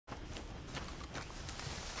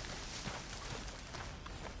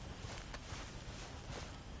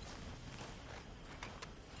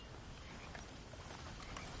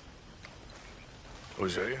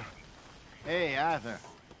Hosea? Hey, Arthur.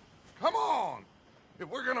 Come on! If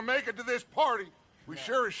we're gonna make it to this party, we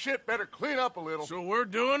sure as shit better clean up a little. So we're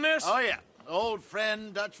doing this? Oh, yeah. Old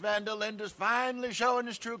friend Dutch Van der Linde's finally showing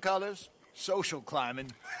his true colors. Social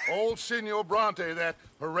climbing. Old Senor Bronte, that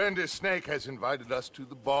horrendous snake, has invited us to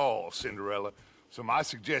the ball, Cinderella. So my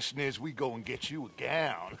suggestion is we go and get you a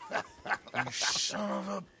gown. You son of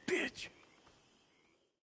a bitch.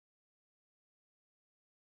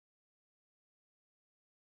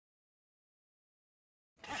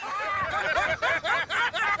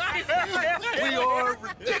 We are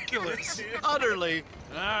ridiculous. Utterly.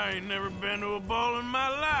 I ain't never been to a ball in my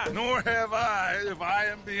life. Nor have I, if I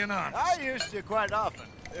am being honest. I used to quite often.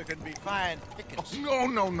 There can be fine pickings.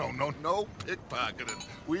 No pickpocketing.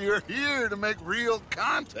 We are here to make real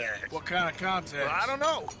contact. What kind of contact? Well, I don't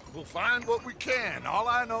know. We'll find what we can. All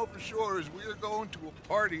I know for sure is we are going to a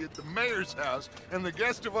party at the mayor's house, and the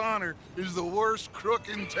guest of honor is the worst crook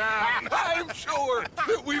in town. I'm sure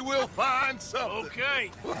that we will find something.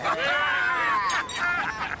 Okay.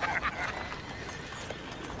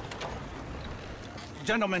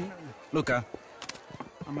 Gentlemen, Luca,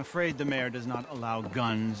 I'm afraid the mayor does not allow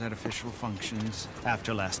guns at official functions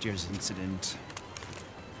after last year's incident.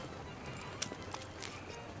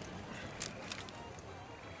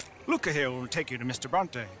 Luca here will take you to Mr.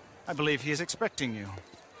 Bronte. I believe he is expecting you.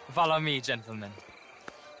 Follow me, gentlemen.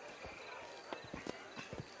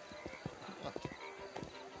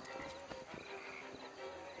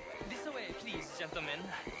 This way, please, gentlemen.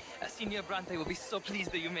 Senior Bronte will be so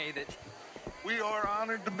pleased that you made it. We are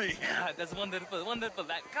honored to be here. That's wonderful, wonderful.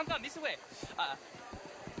 Come, this way.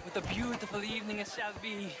 What a beautiful evening it shall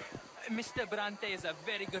be. Mr. Bronte is a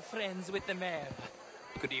very good friends with the mayor.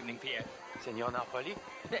 Good evening, Pierre. Senor Napoli?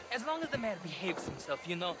 As long as the mayor behaves himself,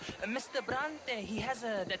 you know. Mr. Bronte, he has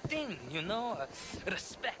that thing, you know,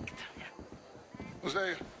 respect.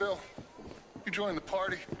 Hosea, Bill, you join the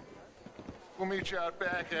party. We'll meet you out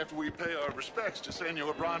back after we pay our respects to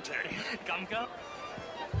Senor Bronte. Come.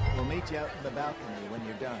 We'll meet you out in the balcony when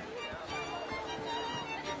you're done.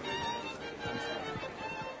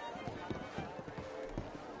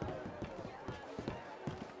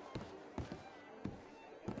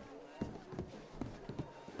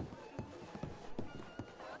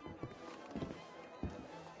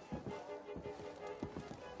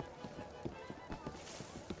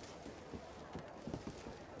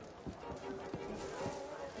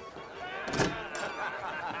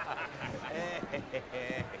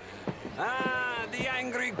 Ah, the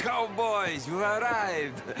angry cowboys, you've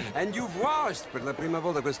arrived. And you've washed per la prima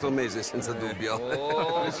volta questo mese, senza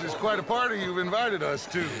dubbio. This is quite a party you've invited us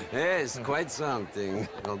to. Yes, quite something.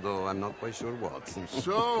 Although I'm not quite sure what.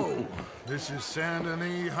 So, this is Saint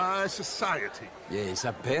Denis High Society. Yes,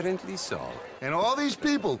 apparently so. And all these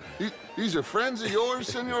people, these are friends of yours,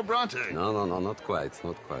 Senor Bronte? No, not quite.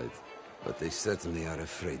 But they certainly are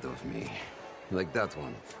afraid of me. Like that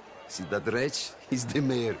one. See that wretch? He's the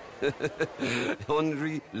mayor.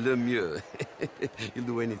 Henri Lemieux. He'll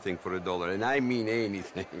do anything for $1, and I mean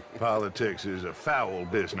anything. Politics is a foul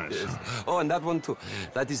business. Yes. Oh, and that one too.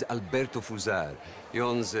 That is Alberto Fusar. He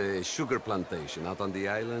owns a sugar plantation out on the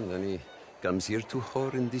island, and he comes here to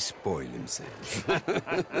whore and despoil himself.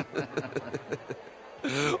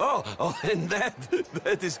 Oh, and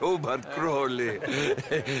that is Hobart Crawley,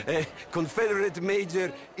 a Confederate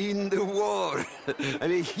major in the war,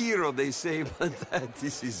 and a hero, they say, but that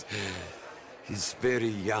is his very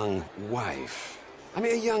young wife. I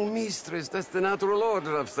mean, a young mistress, that's the natural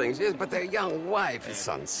order of things, yes, but a young wife is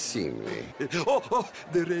unseemly. Oh,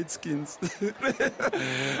 the Redskins.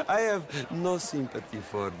 I have no sympathy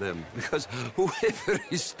for them, because whoever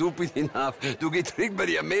is stupid enough to get tricked by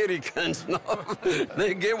the Americans, no,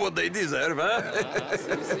 they get what they deserve, huh?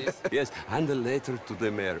 Yes, and a letter to the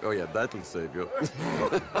mayor. Oh, yeah, that'll save you.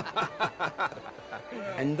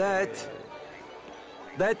 And that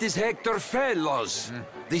is Hector Fellows,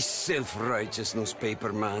 this self-righteous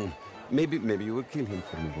newspaper man. Maybe you will kill him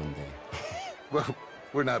for me one day. Well,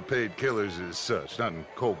 we're not paid killers as such, not in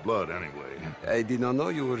cold blood anyway. I did not know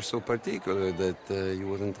you were so particular that you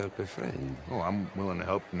wouldn't help a friend. Oh, I'm willing to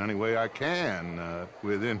help in any way I can,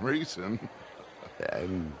 within reason.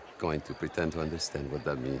 I'm going to pretend to understand what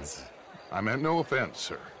that means. I meant no offense,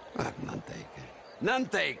 sir. None taken. None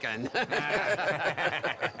taken!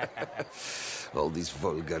 All these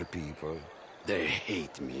vulgar people, they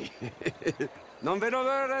hate me. Non vedo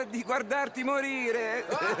l'ora di guardarti morire.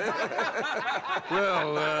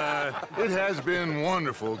 Well, it has been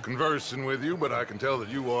wonderful conversing with you, but I can tell that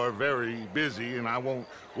you are very busy, and I won't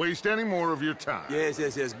waste any more of your time. Yes.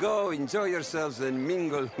 Go, enjoy yourselves, and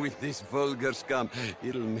mingle with this vulgar scum.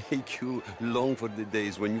 It'll make you long for the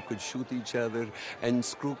days when you could shoot each other and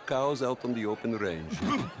screw cows out on the open range.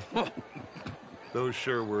 Those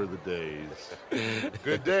sure were the days.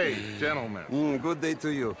 Good day, gentlemen. Good day to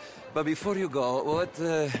you. But before you go, what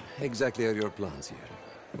exactly are your plans here?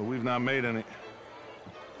 Well, we've not made any...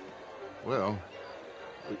 Well,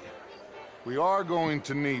 we are going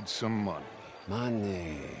to need some money.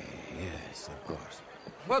 Money, yes, of course.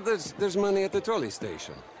 But there's money at the trolley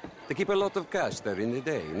station. They keep a lot of cash there in the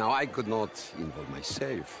day. Now, I could not involve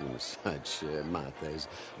myself in such matters.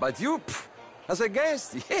 But you, as a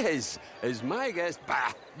guest, yes, as my guest,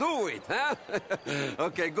 bah, do it, huh?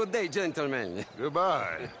 Okay, good day, gentlemen.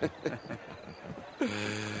 Goodbye.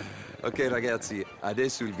 Ok, ragazzi,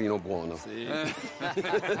 adesso il vino buono.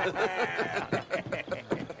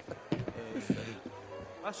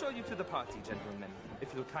 I'll show you to the party, gentlemen,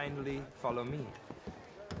 if you'll kindly follow me.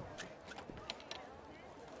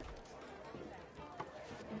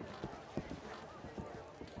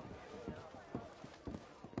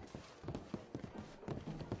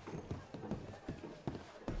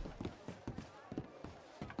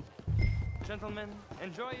 Gentlemen,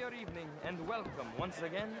 enjoy your evening and welcome once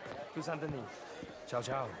again to Saint Denis. Ciao,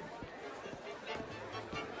 ciao.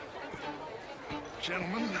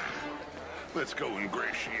 Gentlemen, let's go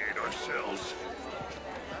ingratiate ourselves.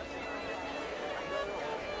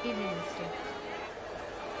 Evening, mister.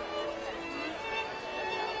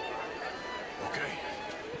 Okay.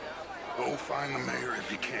 Go find the mayor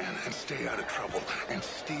if you can and stay out of trouble and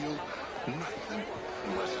steal nothing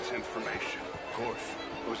unless it's information. Of course.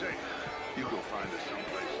 Jose, you go find us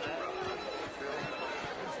someplace to run.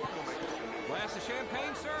 Glass of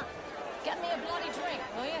champagne, sir? Get me a bloody drink,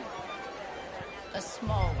 will you? A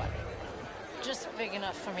small one. Just big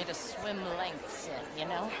enough for me to swim lengths in, you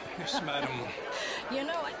know? Yes, madam. You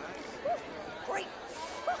know, great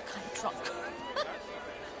fuck, I'm drunk.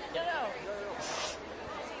 You know,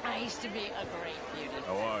 I used to be a great beauty.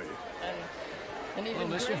 How are you? And even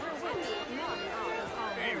mister.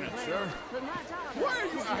 greater. Evening, sir. Why are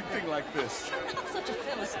you acting like this? I'm not such a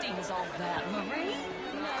Philistine as all that, Marie.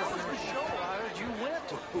 I heard you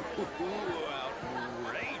went.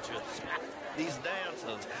 Outrageous. These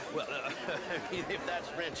dances. Well, if that's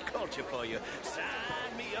French culture for you,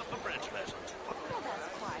 sign me up for French lessons. Well, that's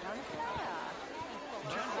quite unfair.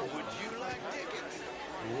 General, would you like tickets?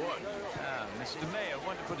 What? Mr. Mayor,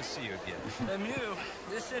 wonderful to see you again. Lemieux,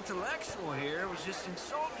 this intellectual here was just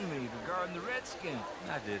insulting me regarding the Redskin.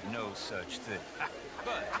 I did no such thing.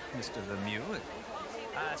 But, Mr. Lemieux,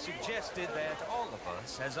 I suggested that all of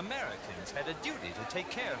us, as Americans, had a duty to take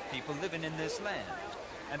care of people living in this land.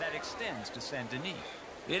 And that extends to Saint Denis.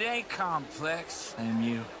 It ain't complex,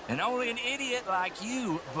 Lemieux. And only an idiot like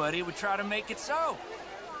you, buddy, would try to make it so.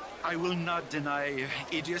 I will not deny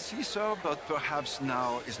idiocy, sir, but perhaps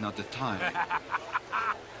now is not the time.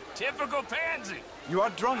 Typical pansy. You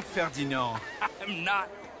are drunk, Ferdinand. I'm not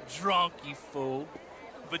drunk, you fool.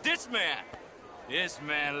 But this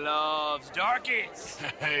man loves darkies.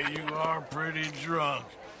 Hey, you are pretty drunk.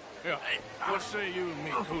 Yeah, what say you and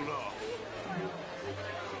me cool off?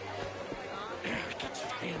 Get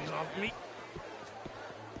your hands off me.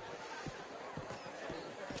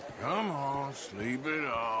 Come on, sleep it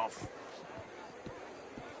off.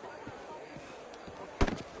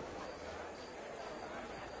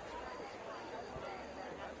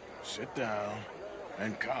 Sit down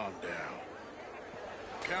and calm down.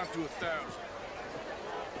 Count to 1,000.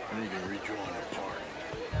 And you can rejoin the party.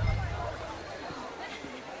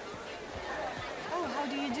 Oh, how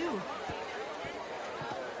do you do?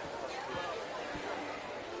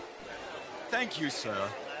 Thank you, sir.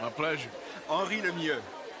 My pleasure. Henri Lemieux.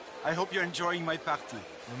 I hope you're enjoying my party.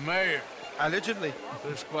 The mayor. Allegedly.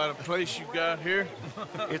 There's quite a place you got here.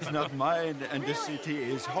 It's not mine, and the city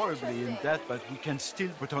is horribly in debt, but we can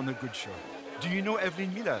still put on a good show. Do you know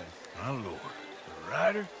Evelyn Miller? My lord. The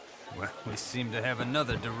writer? Well, we seem to have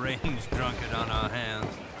another deranged drunkard on our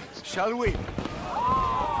hands. Shall we?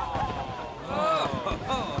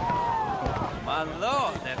 My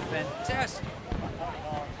lord, they're fantastic.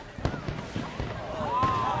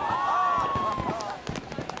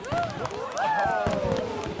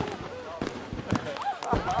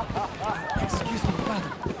 Excuse me,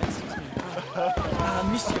 brother.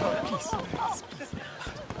 Monsieur, please.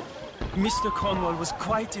 Mr. Cornwall was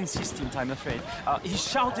quite insistent, I'm afraid. He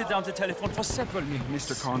shouted down the telephone for several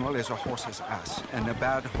minutes. Mr. Cornwall is a horse's ass, and a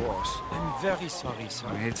bad horse. I'm very sorry, sir.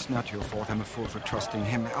 It's not your fault. I'm a fool for trusting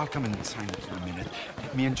him. I'll come and sign it in a minute.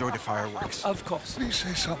 Let me enjoy the fireworks. Of course. Did he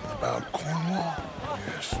say something about Cornwall?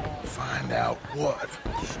 Yes. Find out what.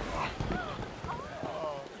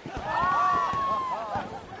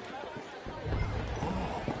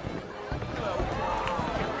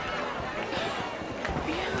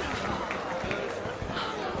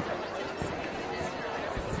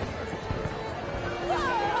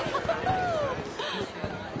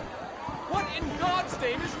 What in God's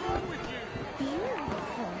name is wrong with you?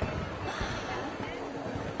 Beautiful.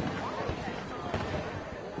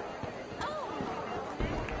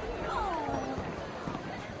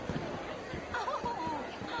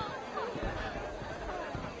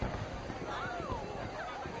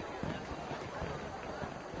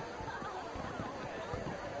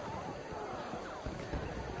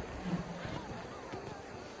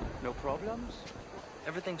 No problems?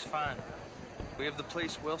 Everything's fine. We have the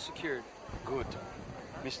place well secured. Good.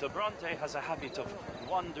 Mr. Bronte has a habit of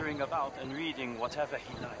wandering about and reading whatever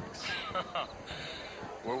he likes.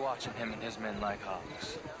 We're watching him and his men like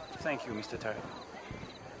hawks. Thank you, Mr. Terry.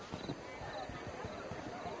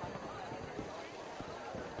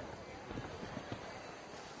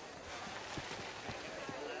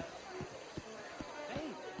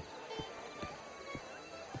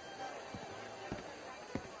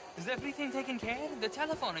 Is everything taken care of? The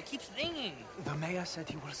telephone, it keeps ringing. The mayor said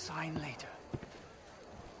he will sign later.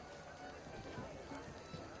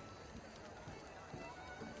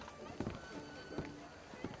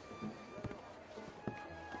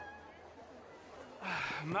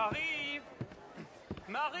 Marie!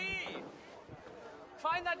 Marie!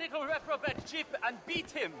 Find that little reprobate Jip and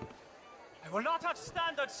beat him. I will not have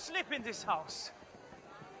standard slip in this house.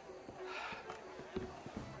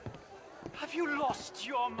 Have you lost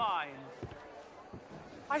your mind?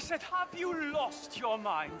 I said, have you lost your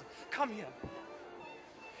mind? Come here.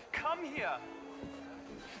 Come here.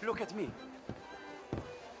 Look at me.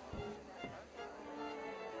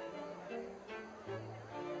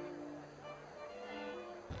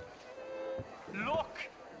 Look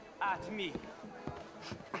at me.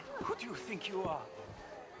 Who do you think you are?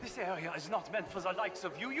 This area is not meant for the likes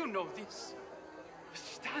of you. You know this. The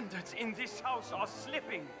standards in this house are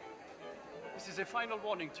slipping. This is a final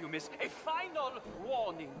warning to you, miss. A final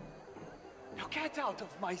warning. Now get out of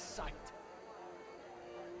my sight.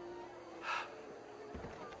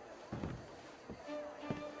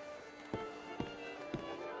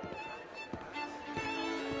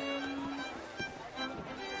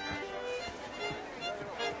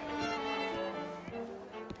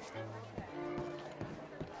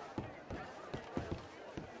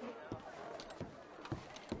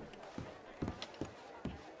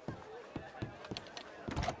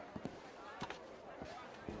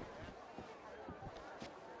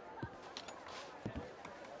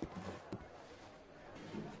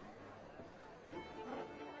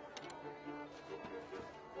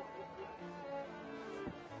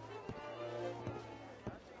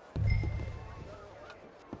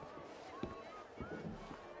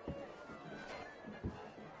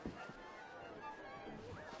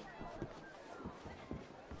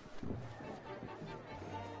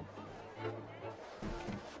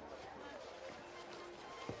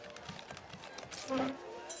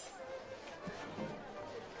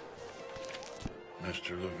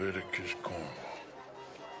 Mr. Leviticus Cornwall.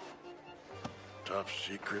 Top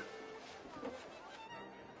secret.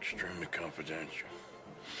 Extremely confidential.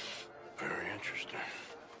 Very interesting.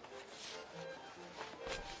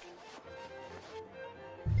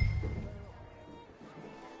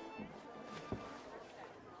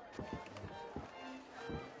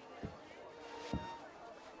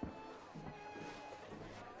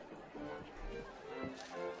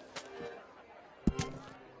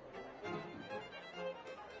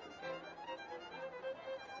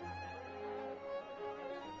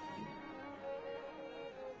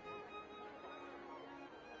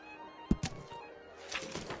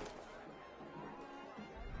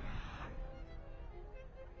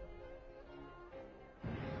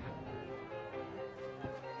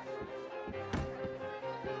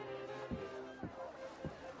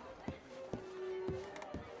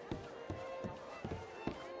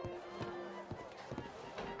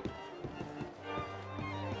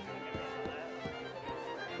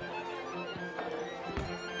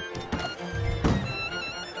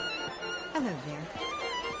 Hello there.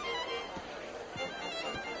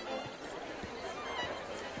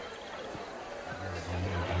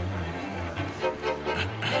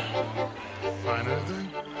 Find anything?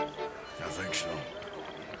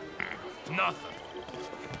 Nothing.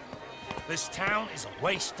 This town is a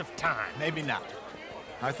waste of time. Maybe not.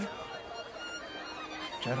 Arthur?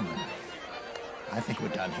 Gentlemen, I think we're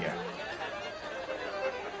done here.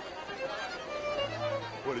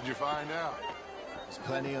 What did you find out? There's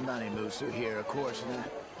plenty of money moves through here, of course, and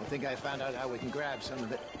I think I found out how we can grab some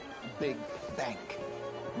of it. Big bank.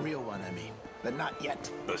 Real one, I mean. But not yet.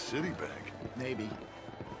 A city bank? Maybe.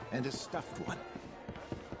 And a stuffed one.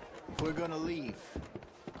 If we're gonna leave,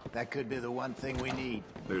 that could be the one thing we need.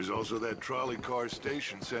 There's also that trolley car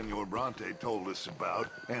station Senor Bronte told us about,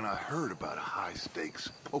 and I heard about a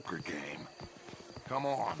high-stakes poker game. Come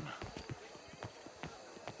on.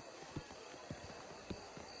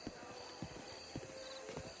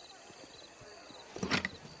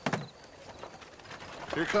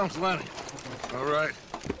 Here comes Lenny. All right,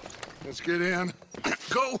 let's get in.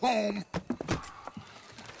 Go home.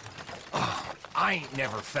 Oh, I ain't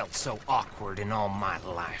never felt so awkward in all my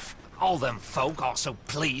life. All them folk all so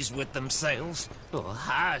pleased with themselves. Oh,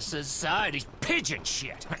 high society's pigeon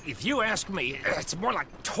shit. If you ask me, it's more like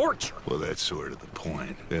torture. Well, that's sort of the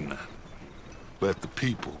point, isn't it? Let the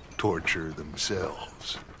people torture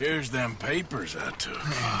themselves. Here's them papers I took.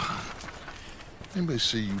 Anybody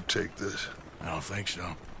see you take this? I don't think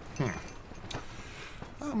so.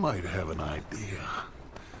 I might have an idea.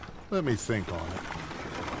 Let me think on it.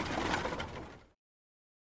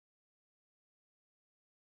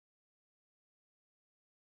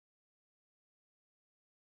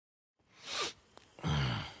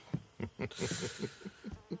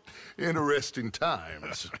 Interesting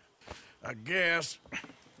times. I guess.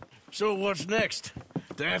 So what's next?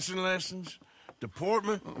 Dancing lessons?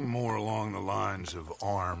 Deportment? More along the lines of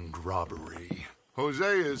armed robbery.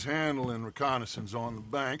 Hosea is handling reconnaissance on the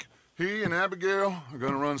bank. He and Abigail are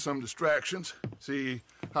gonna run some distractions, see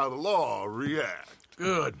how the law reacts.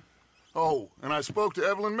 Good. Oh, and I spoke to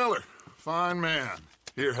Evelyn Miller. Fine man.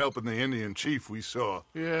 Here helping the Indian chief we saw.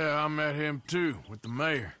 Yeah, I met him too, with the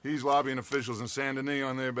mayor. He's lobbying officials in Saint Denis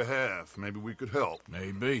on their behalf. Maybe we could help.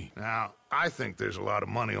 Maybe. Now, I think there's a lot of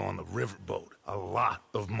money on the riverboat. A lot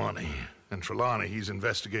of money. And Trelawney, he's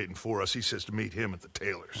investigating for us. He says to meet him at the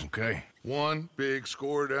Taylors. Okay. One big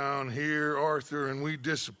score down here, Arthur, and we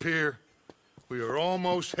disappear. We are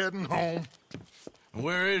almost heading home.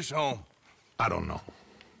 Where is home? I don't know.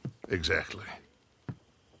 Exactly.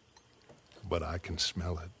 But I can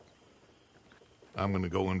smell it. I'm gonna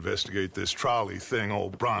go investigate this trolley thing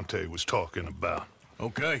old Bronte was talking about.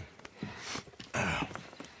 Okay.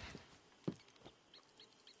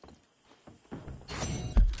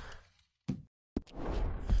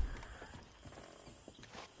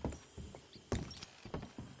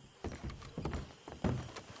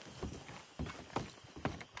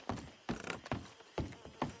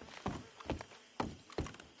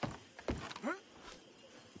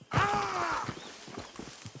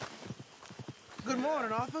 Good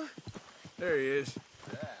morning, Arthur. There he is.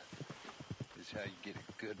 That is how you get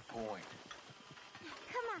a good point.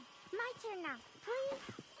 Come on, my turn now, please.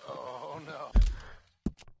 Oh, no.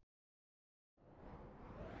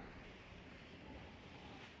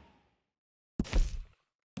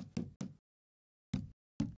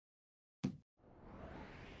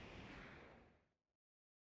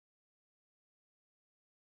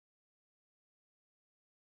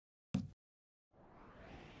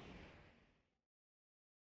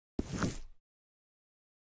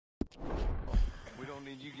 We don't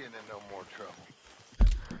need you getting in no more trouble.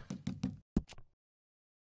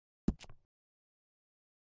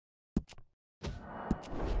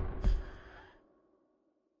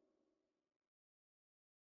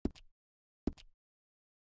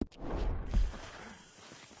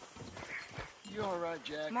 You all right,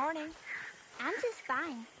 Jack? Morning. I'm just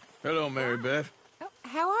fine. Hello, Mary Beth. Oh,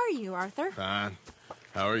 how are you, Arthur? Fine.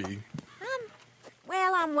 How are you?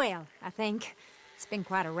 Well, I'm well, I think. It's been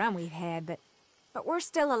quite a run we've had, but we're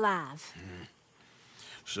still alive.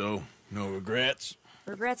 So, no regrets?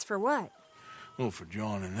 Regrets for what? Well, for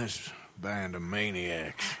joining this band of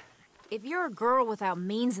maniacs. If you're a girl without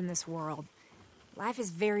means in this world, life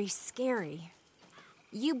is very scary.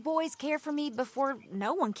 You boys cared for me before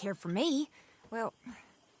no one cared for me. Well,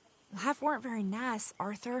 life weren't very nice,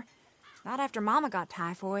 Arthur. Not after Mama got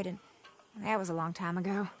typhoid, and that was a long time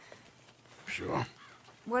ago. Sure.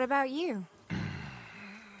 What about you?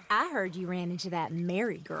 I heard you ran into that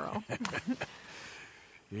Mary girl.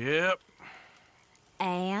 Yep.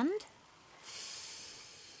 And?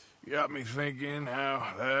 Got me thinking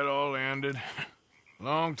how that all ended.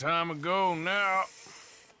 Long time ago now.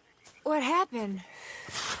 What happened?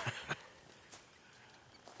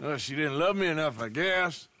 Well, she didn't love me enough, I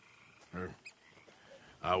guess. Or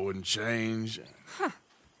I wouldn't change. Huh.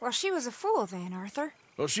 Well, she was a fool then, Arthur.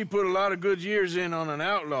 Well, she put a lot of good years in on an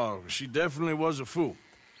outlaw. She definitely was a fool.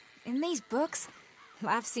 In these books,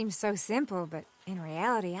 life seems so simple, but in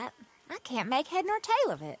reality, I can't make head nor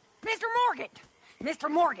tail of it. Mr. Morgan! Mr.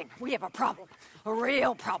 Morgan, we have a problem. A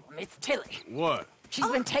real problem. It's Tilly. What? She's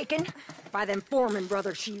been taken by them Foreman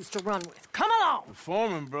brothers she used to run with. Come along! The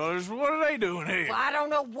Foreman brothers? What are they doing here? Well, I don't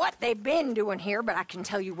know what they've been doing here, but I can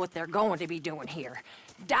tell you what they're going to be doing here.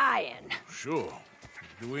 Dying. Sure.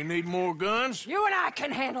 Do we need more guns? You and I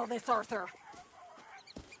can handle this, Arthur.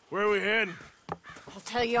 Where are we heading? I'll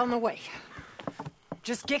tell you on the way.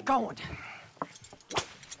 Just get going.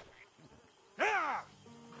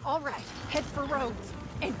 All right, head for Rhodes.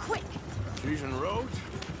 And quick. She's in Rhodes?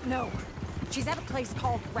 No. She's at a place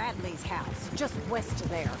called Bradley's house, just west of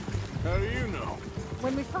there. How do you know?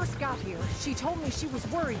 When we first got here, she told me she was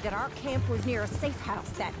worried that our camp was near a safe house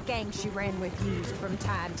that gang she ran with used from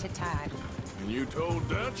time to time. And you told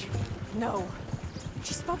Dutch? No.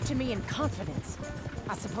 She spoke to me in confidence.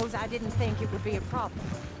 I suppose I didn't think it would be a problem.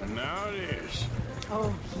 And now it is.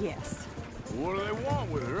 Oh, yes. What do they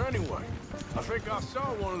want with her anyway? I think I saw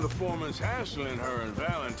one of the foremans hassling her and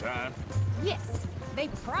Valentine. Yes. They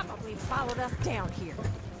probably followed us down here.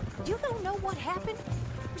 You don't know what happened?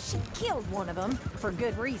 She killed one of them, for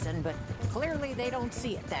good reason, but clearly they don't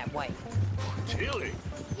see it that way. Tilly?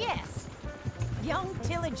 Yes. Young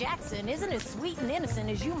Tilly Jackson isn't as sweet and innocent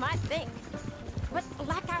as you might think. But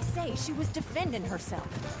like I say, she was defending herself.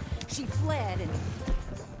 She fled and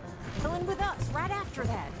fell in with us right after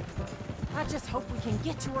that. I just hope we can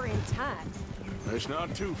get to her in time. It's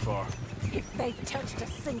not too far. If they've touched a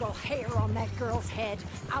single hair on that girl's head,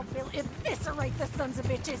 I will eviscerate the sons of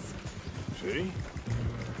bitches. See?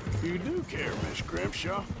 You do care, Miss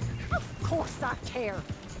Grimshaw. Of course I care.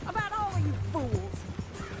 About all of you fools.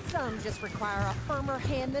 Some just require a firmer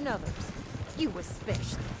hand than others. You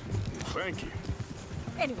especially. Thank you.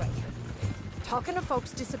 Anyway, talking of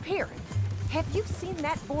folks disappearing, have you seen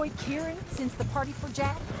that boy Kieran since the party for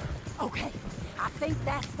Jack? Okay, I think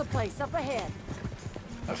that's the place up ahead.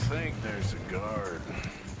 I think there's a guard.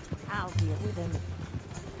 I'll deal with him.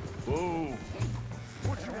 Whoa.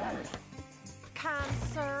 What you want? Kind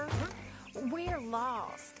sir, we're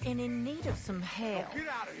lost and in need of some help. Get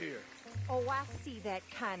out of here. Oh, I see that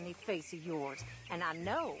kindly face of yours, and I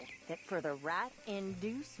know that for the right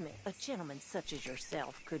inducement, a gentleman such as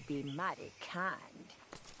yourself could be mighty kind.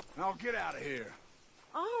 Now get out of here.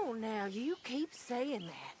 Oh, now you keep saying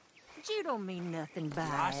that. But you don't mean nothing by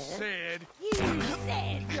I it. said... You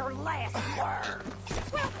said your last words.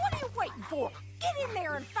 Well, what are you waiting for? Get in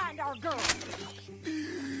there and find our girl.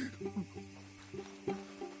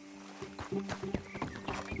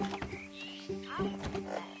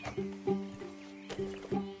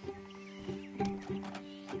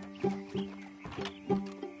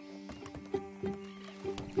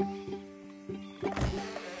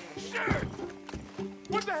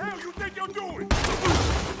 What the hell you think you're doing?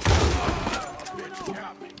 Bitch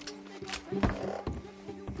got me.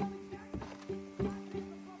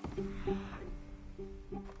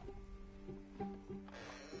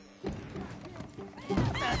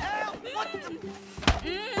 What the hell? What the...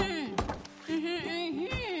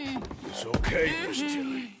 It's okay, Miss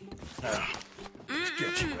Tilly. Now, let's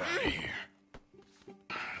get you out of here.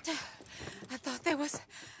 I thought there was...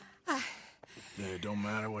 Yeah, it don't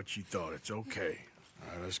matter what you thought. It's okay. All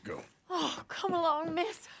right, let's go. Oh, come along,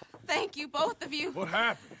 miss. Thank you, both of you. What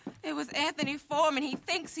happened? It was Anthony Foreman. He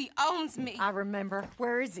thinks he owns me. I remember.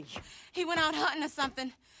 Where is he? He went out hunting or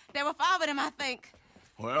something. There were 5 of them, I think.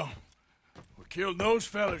 Well, we killed those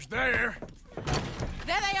fellas there.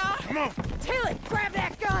 There they are. Come on. Tilly, grab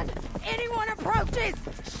that gun. Anyone approaches,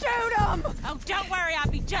 shoot them. Oh, don't worry. I'll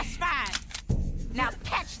be just fine. Now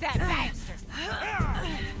catch that bastard.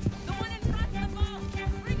 The one in front of the boat.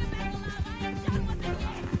 Bring him back alive. I am done with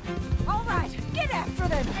this. All right, get after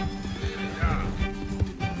them.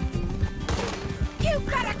 You've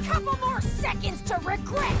got a couple more seconds to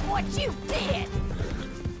regret what you did.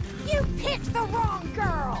 You picked the wrong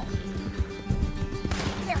girl.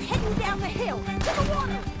 They're heading down the hill to the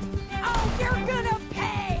water. Oh, you're gonna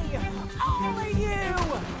pay, all of you.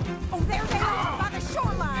 Oh, there they are by the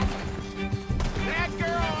shoreline. That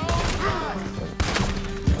girl!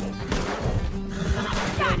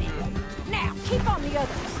 Got it. Now keep on the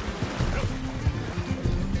others.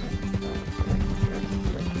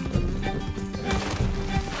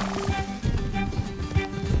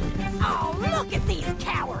 Oh, look at these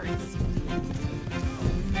cowards!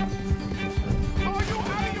 Are you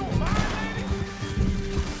out of your mind,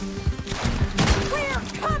 We're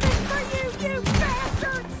coming for you, you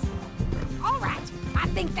bastards! All right, I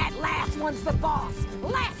think that last one's the boss.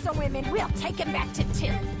 Lasso him and we'll take him back to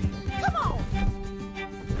Tilly. Come on!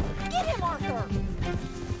 Get him, Arthur!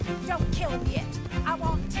 Don't kill him yet. I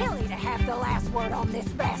want Tilly to have the last word on this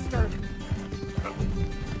bastard.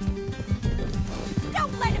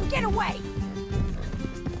 Don't let him get away!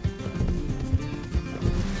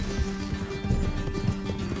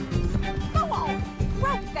 Go on!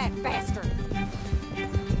 Rope that bastard!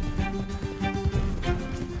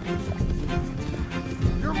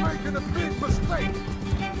 You're making a big mistake!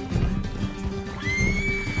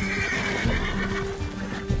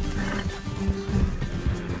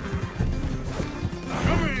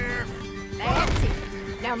 Come here! That's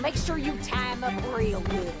it. Now make sure you tie him up real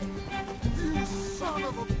good. You son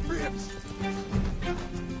of a bitch!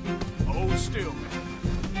 Hold still, man.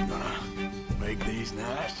 Make these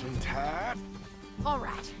nice and tight. All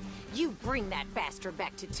right. You bring that bastard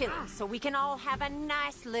back to Tilly so we can all have a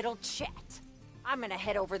nice little chat. I'm gonna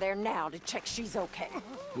head over there now to check she's okay.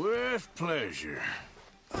 With pleasure.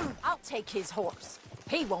 I'll take his horse.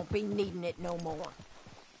 He won't be needing it no more.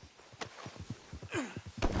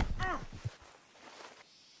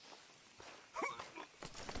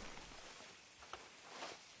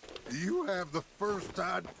 Do you have the first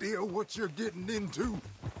idea what you're getting into?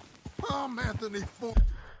 I'm Anthony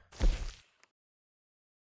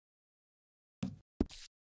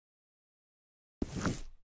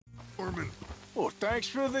Foreman. Well, thanks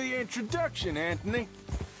for the introduction, Anthony.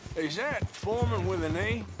 Is that Foreman with an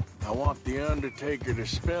E? I want the Undertaker to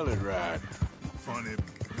spell it right. Funny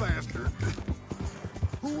bastard.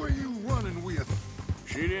 Who are you running with?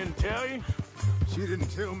 She didn't tell you? She didn't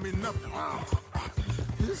tell me nothing.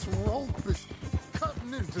 This rope is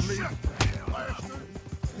cutting into me.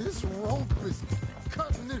 This rope is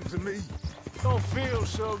cutting into me. Don't feel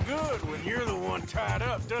so good when you're the one tied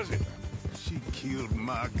up, does it? She killed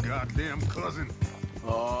my goddamn cousin.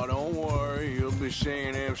 Oh, don't worry. You'll be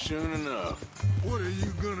seeing him soon enough. What are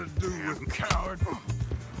you gonna do with me? Coward.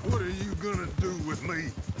 What are you gonna do with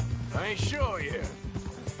me? I ain't sure yet.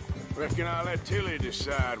 Reckon I'll let Tilly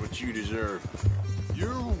decide what you deserve.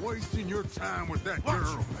 You're wasting your time with that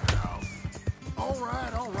girl. All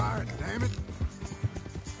right, damn it.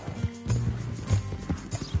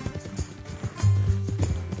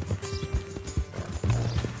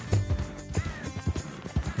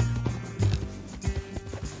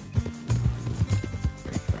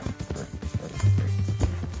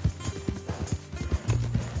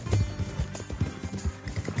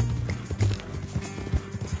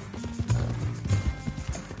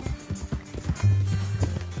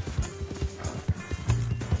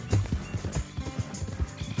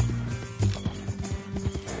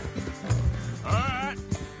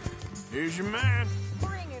 Here's your man.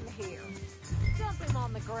 Bring him here. Dump him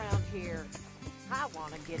on the ground here. I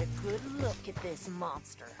want to get a good look at this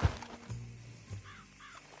monster.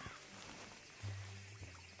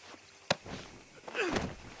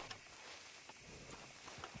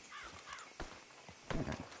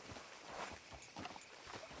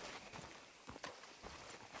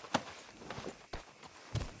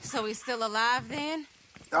 So he's still alive then?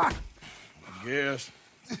 Yes.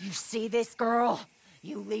 You see this girl?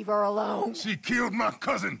 You leave her alone. She killed my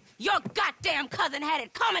cousin. Your goddamn cousin had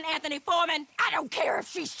it coming, Anthony Foreman. I don't care if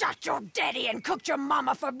she shot your daddy and cooked your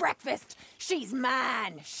mama for breakfast. She's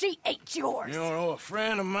mine. She ain't yours. You know, a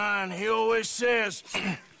friend of mine, he always says,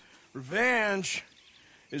 revenge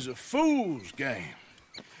is a fool's game.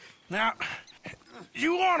 Now,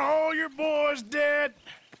 you want all your boys dead?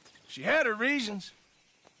 She had her reasons.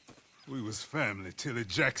 We was family, Tilly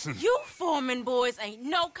Jackson. You Foreman boys ain't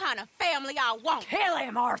no kind of family I want. Kill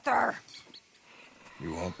him, Arthur.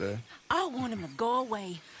 You want that? I want him to go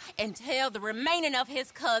away and tell the remaining of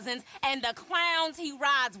his cousins and the clowns he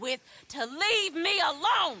rides with to leave me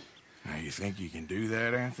alone. Now, you think you can do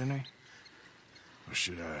that, Anthony? Or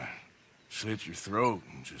should I slit your throat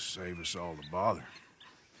and just save us all the bother?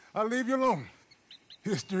 I'll leave you alone.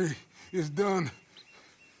 History is done.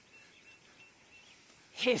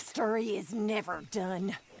 History is never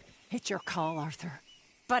done. It's your call, Arthur.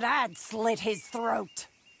 But I'd slit his throat.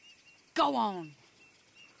 Go on.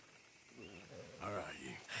 All right,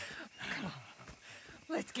 you. Come on.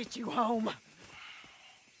 Let's get you home.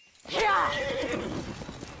 Yeah!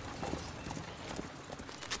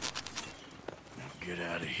 Now get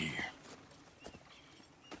out of here.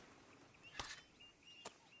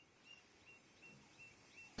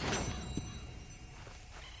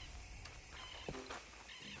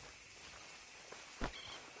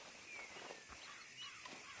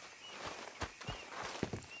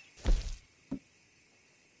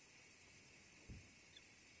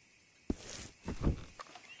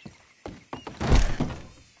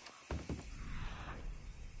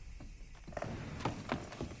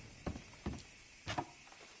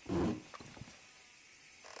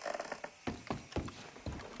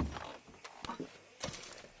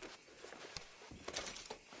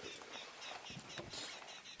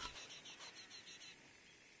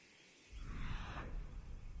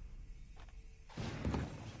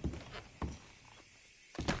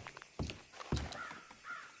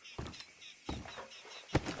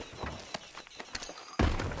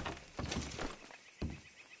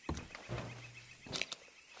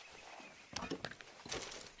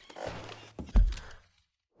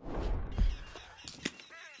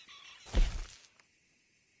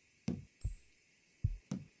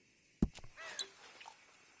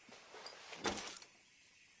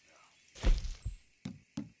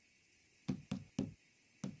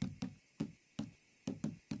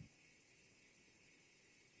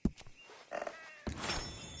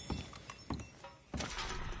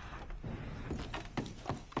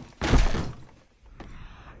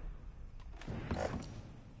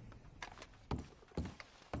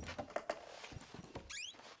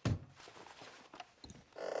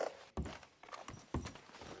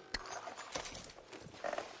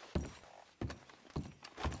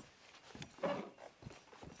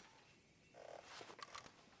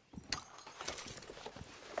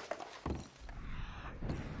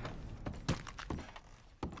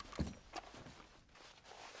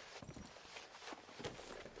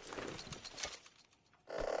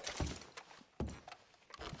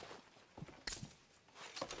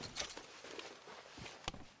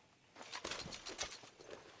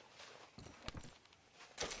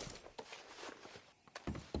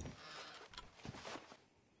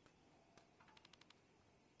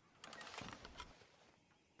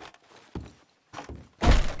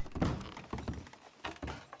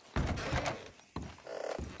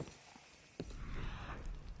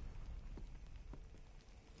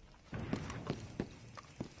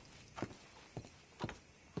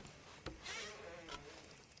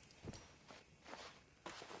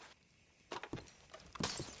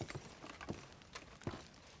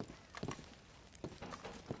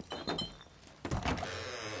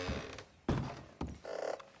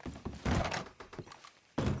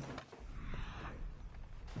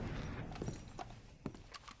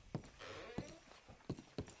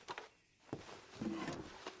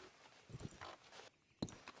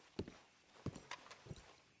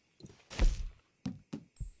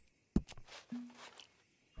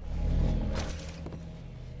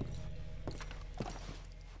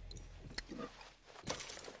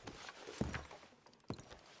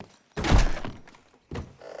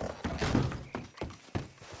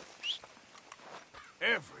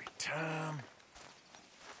 Every time.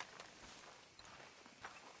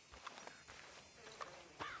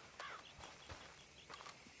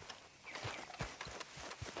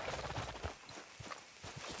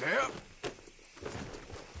 Step.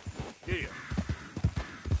 Here.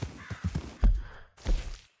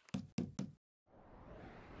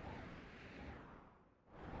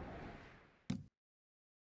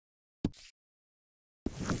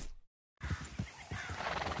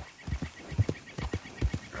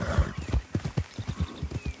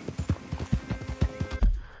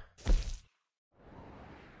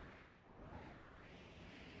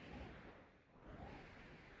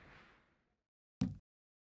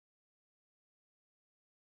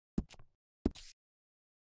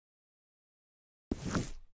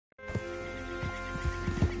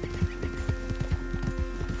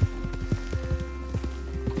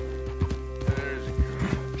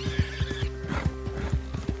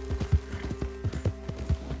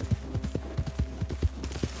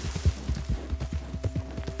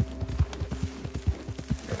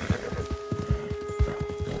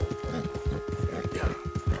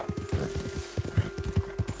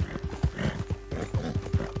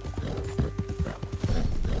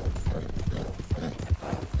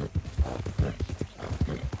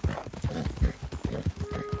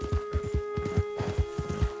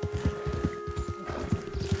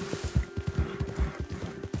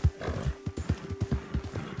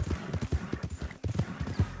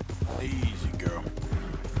 Easy, girl.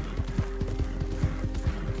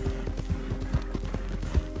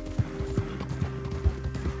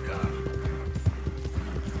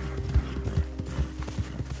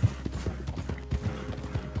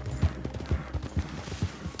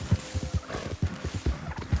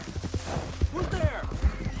 Who's there?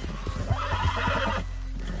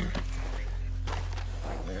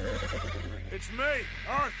 It's me,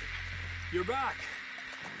 Arthur. You're back.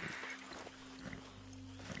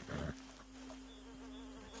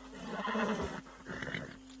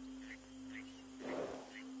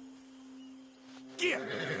 Get!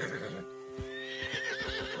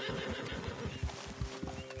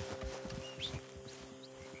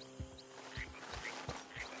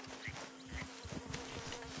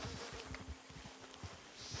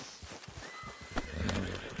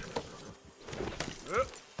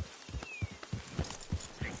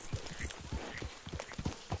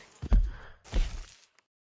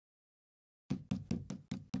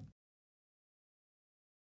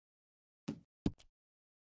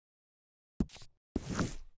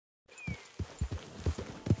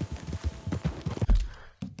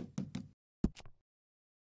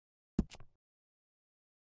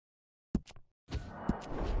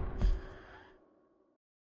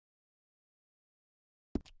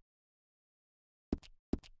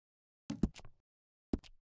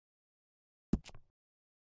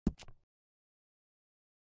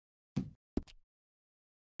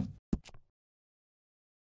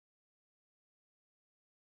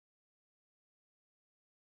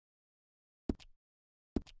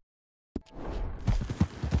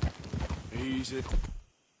 Easy.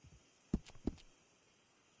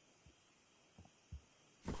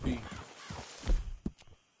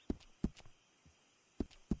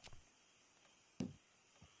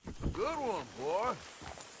 Good one, boy.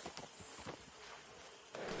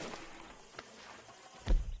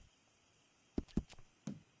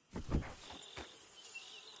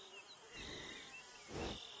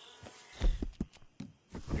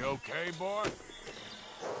 You okay, boy?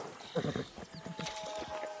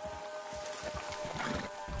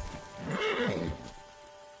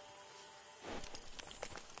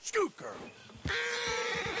 Scoot, girl.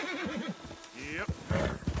 Yep.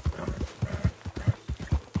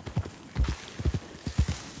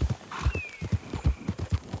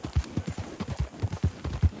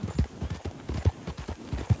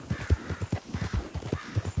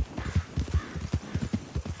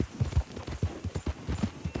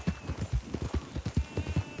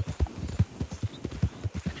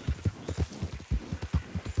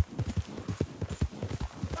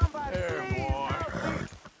 There, boy.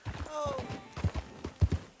 Oh.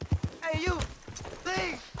 Hey, you.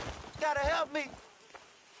 Please. Gotta help me.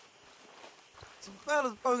 Some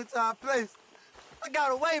fellas broke into our place. I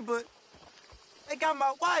got away, but they got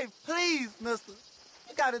my wife. Please, mister.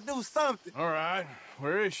 You gotta do something. All right.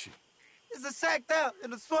 Where is she? It's sacked out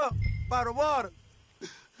in the swamp by the water.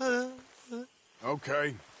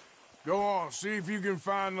 Okay. Go on. See if you can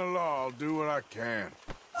find the law. I'll do what I can.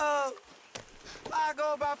 I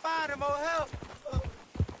go about finding more help.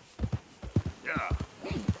 Yeah.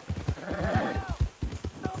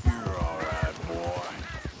 You're all right, boy.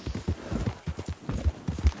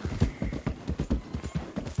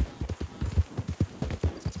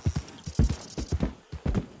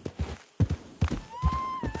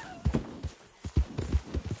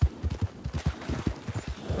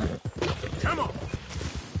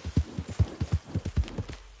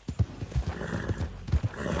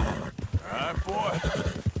 boy.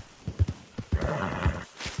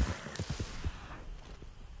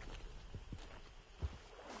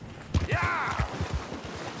 Yeah!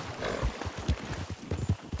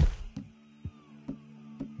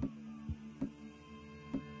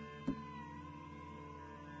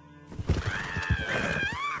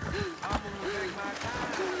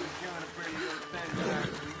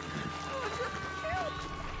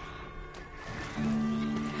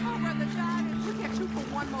 Oh, Brother John, look at you for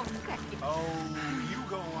one more second. Oh, you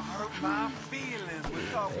gonna hurt my feelings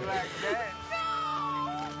with talk like that. No!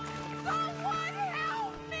 Someone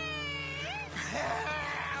help me!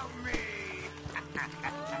 Help me!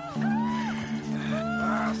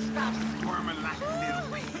 Stop squirming like a little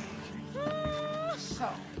baby. So,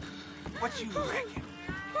 what you reckon?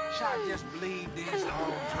 Should I just bleed these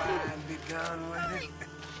holes dry and be done with it?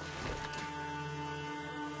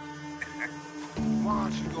 Why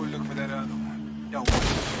don't you go look for that other one? Don't worry.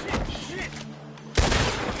 Shit!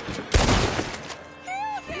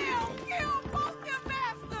 Kill both you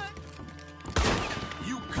bastards!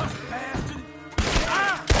 You cuss bastard!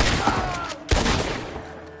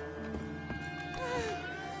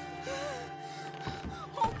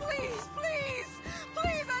 Oh, please, please!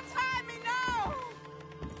 Please untie me now!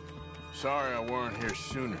 Sorry I weren't here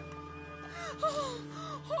sooner.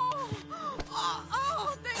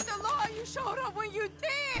 Thank the Lord you showed up when you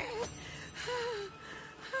did!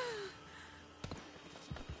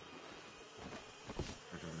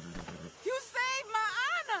 You saved my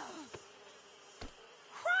honor!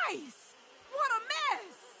 Christ! What a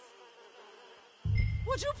mess!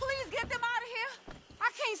 Would you please get them out of here?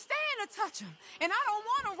 I can't stand to touch them, and I don't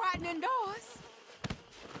want them rotting indoors.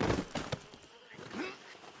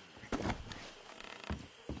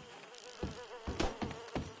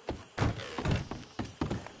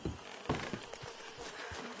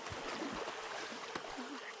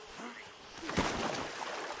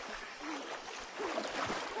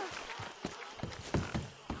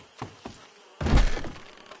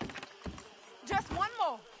 Just one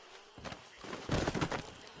more.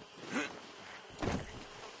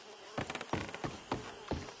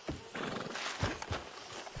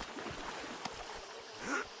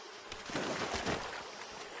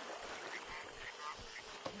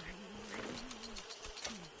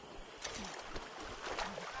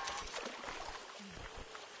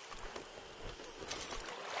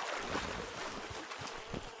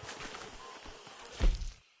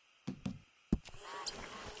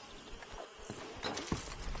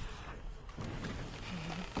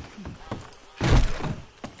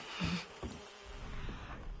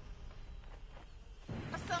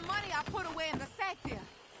 Some money I put away in the sack there.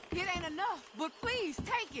 It ain't enough, but please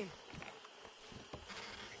take it.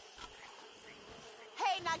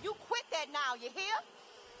 Hey, now you quit that now, you hear?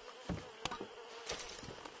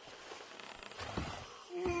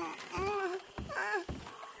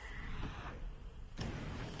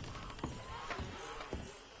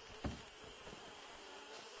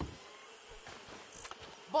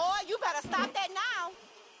 Boy, you better stop that now.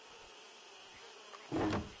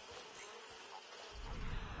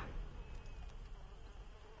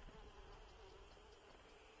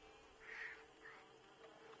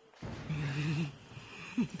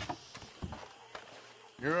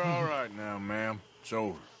 You're all right now, ma'am. It's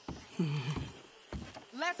over.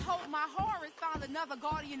 Let's hope my Horace found another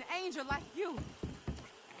guardian angel like you.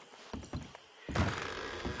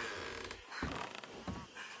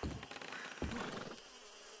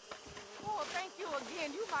 Oh, thank you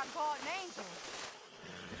again. You my guardian angel.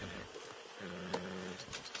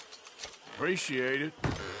 Appreciate it.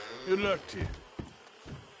 Good luck to you.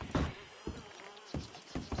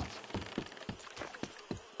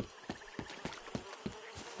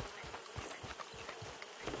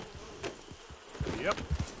 Yep.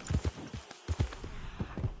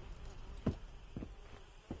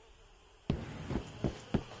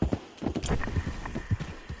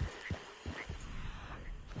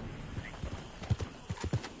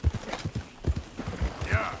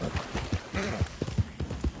 Yeah.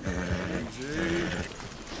 Easy.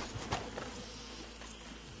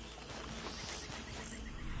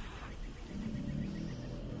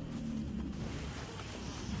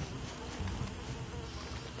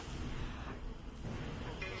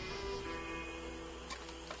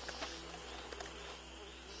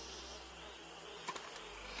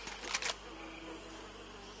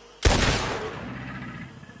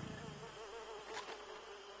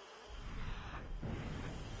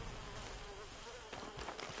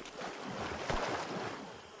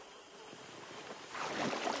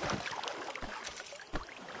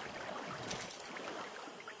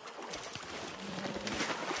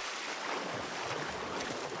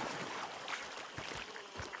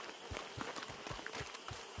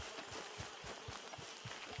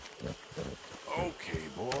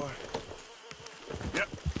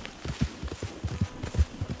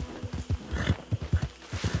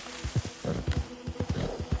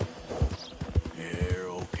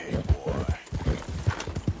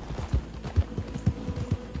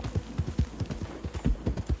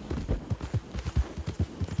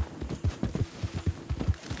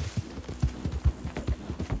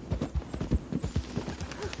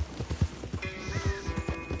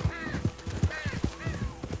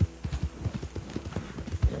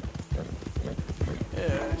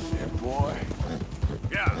 boy.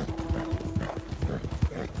 Yeah.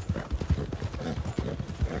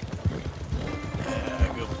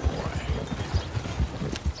 Yeah, good boy.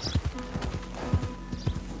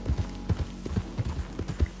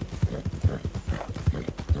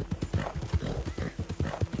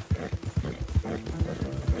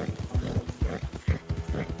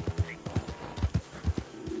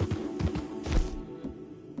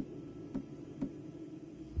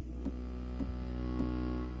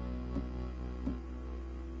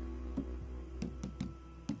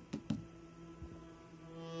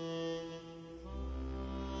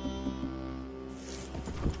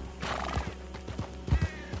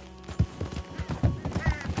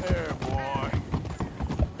 There, boy.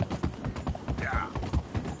 Yeah.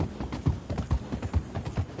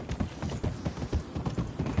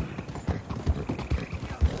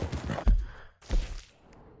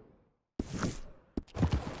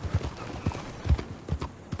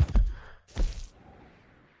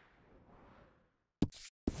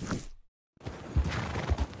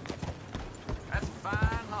 That's a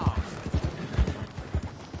fine horse.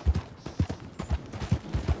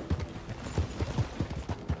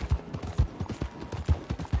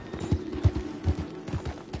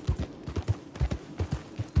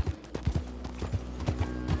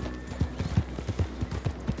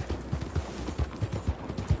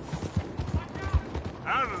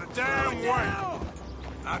 Out of the damn way.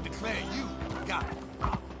 I declare you got it.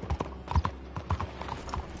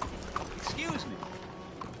 Excuse me,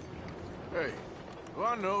 Hey, do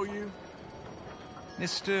I know you?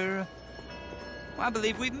 Mr. I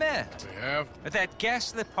believe we met We have? at that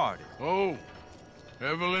ghastly party. Oh,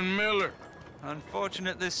 Evelyn Miller.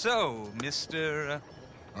 Unfortunately so, Mr.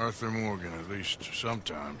 Arthur Morgan, at least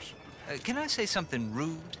sometimes. Can I say something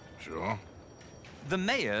rude? Sure. The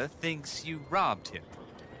mayor thinks you robbed him.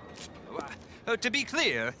 To be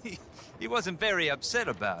clear, he wasn't very upset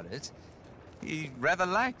about it. He rather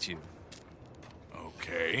liked you.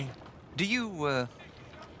 Okay. Do you, well,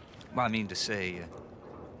 I mean to say,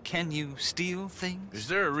 can you steal things? Is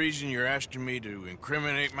there a reason you're asking me to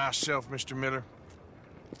incriminate myself, Mr. Miller?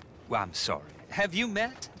 Well, I'm sorry. Have you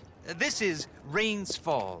met? This is Rains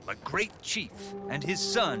Fall, a great chief, and his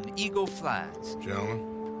son, Eagle Flies.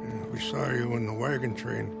 Gentlemen? Yeah, we saw you in the wagon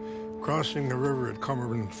train crossing the river at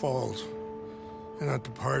Cumberland Falls. And at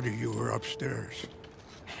the party, you were upstairs.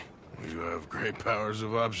 You have great powers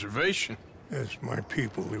of observation. Yes, my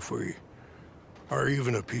people, if we are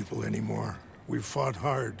even a people anymore. We've fought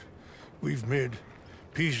hard. We've made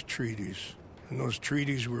peace treaties. And those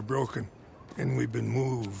treaties were broken. And we've been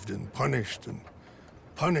moved and punished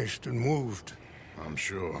and moved. I'm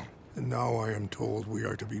sure. And now I am told we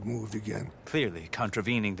are to be moved again. Clearly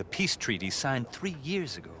contravening the peace treaty signed 3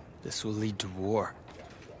 years ago. This will lead to war.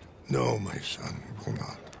 No, my son, it will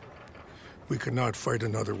not. We cannot fight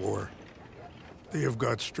another war. They have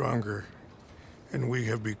got stronger, and we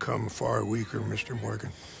have become far weaker, Mr.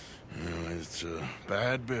 Morgan. It's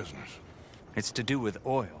bad business. It's to do with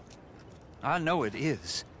oil. I know it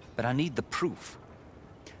is, but I need the proof.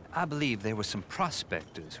 I believe there were some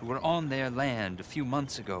prospectors who were on their land a few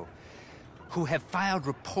months ago who have filed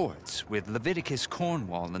reports with Leviticus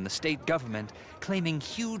Cornwall and the state government claiming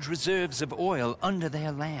huge reserves of oil under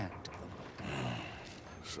their land.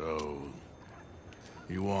 So,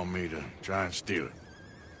 you want me to try and steal it?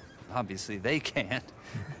 Obviously they can't.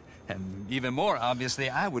 And even more obviously,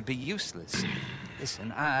 I would be useless.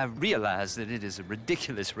 Listen, I realize that it is a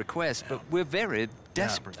ridiculous request, but we're very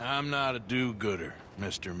desperate. Now, I'm not a do-gooder,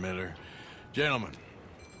 Mr. Miller. Gentlemen,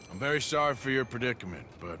 I'm very sorry for your predicament,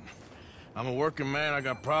 but I'm a working man. I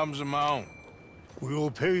got problems of my own. We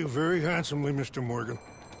will pay you very handsomely, Mr. Morgan.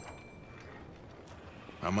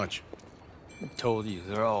 How much? I told you,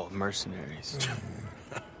 they're all mercenaries.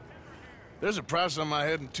 There's a price on my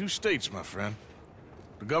head in 2 states, my friend.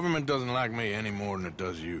 The government doesn't like me any more than it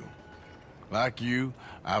does you. Like you,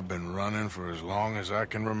 I've been running for as long as I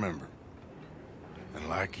can remember. And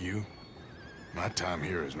like you, my time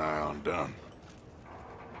here is nigh on done.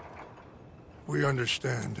 We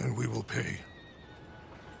understand, and we will pay.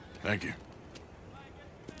 Thank you.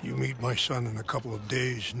 You meet my son in a couple of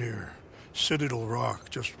days near Citadel Rock,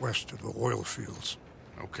 just west of the oil fields.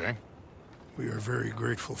 Okay. We are very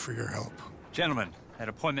grateful for your help. Gentlemen, that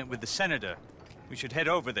appointment with the senator. We should head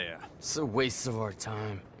over there. It's a waste of our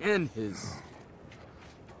time. And his.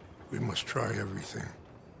 We must try everything.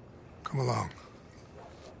 Come along.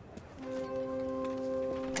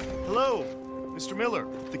 Hello, Mr. Miller.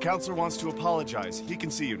 The counselor wants to apologize. He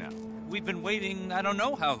can see you now. We've been waiting I don't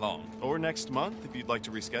know how long. Or next month, if you'd like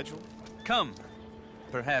to reschedule. Come.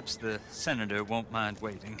 Perhaps the senator won't mind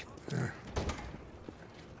waiting.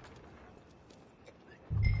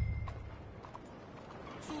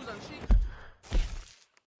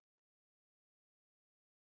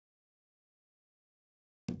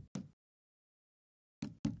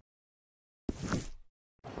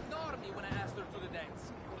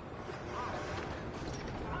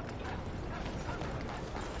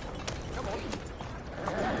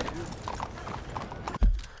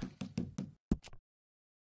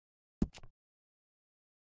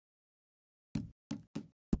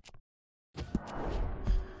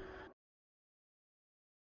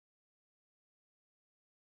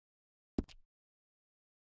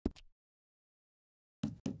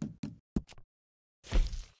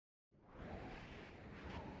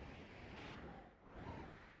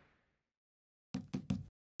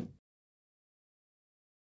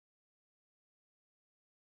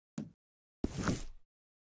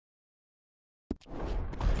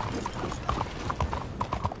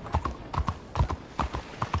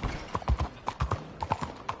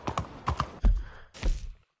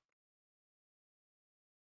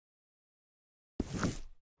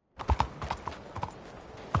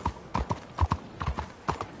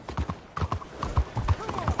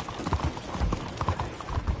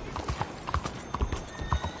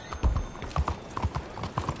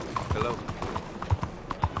 Hello.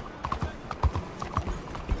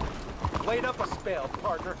 Wait up a spell,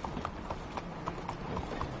 partner.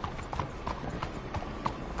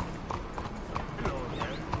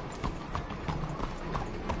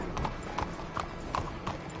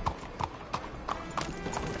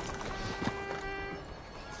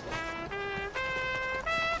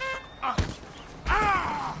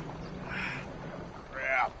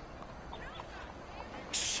 Crap.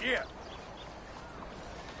 Shit.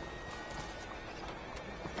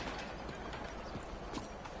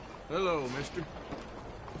 Hello, mister.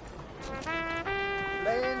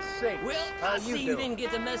 Land sakes. Well, how I see you doing? didn't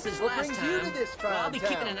get the message What last brings time. you to this Well, I'll fine be town?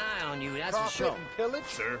 keeping an eye on you, that's Profit for sure. and pillage?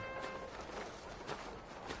 Sir.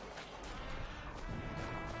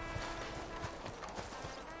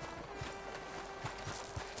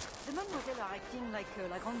 The mademoiselle are acting like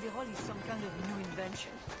La Grande Dérolle is some kind of new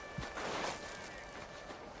invention.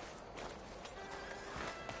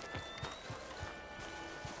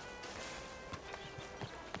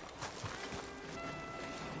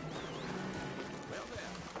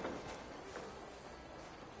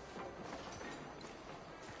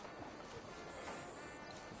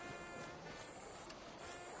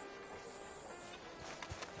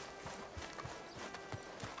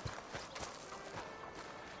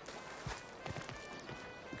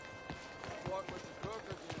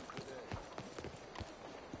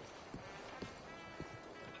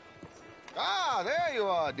 Ah, there you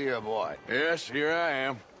are, dear boy. Yes, here I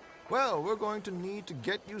am. Well, we're going to need to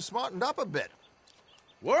get you smartened up a bit.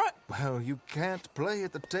 What? Well, you can't play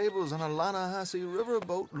at the tables on a Lannahechee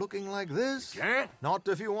riverboat looking like this. Can't? Not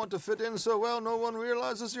if you want to fit in so well no one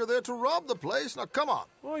realizes you're there to rob the place. Now, come on.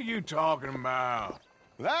 What are you talking about?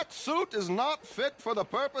 That suit is not fit for the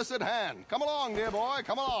purpose at hand. Come along, dear boy,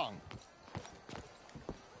 come along.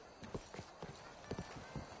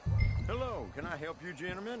 Hello, can I help you,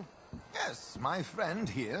 gentlemen? Yes, my friend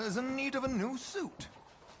here is in need of a new suit.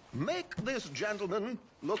 Make this gentleman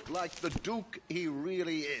look like the Duke he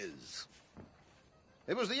really is.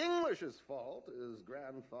 It was the English's fault his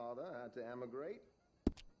grandfather had to emigrate.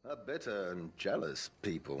 A bitter and jealous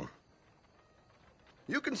people.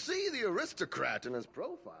 You can see the aristocrat in his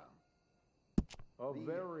profile. A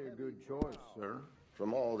very good choice, sir.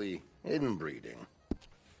 From all the inbreeding.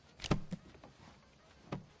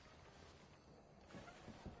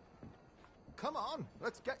 Come on,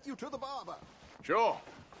 let's get you to the barber. Sure.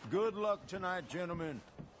 Good luck tonight, gentlemen.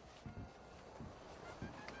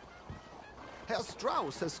 Herr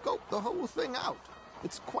Strauss has scoped the whole thing out.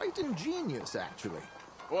 It's quite ingenious, actually.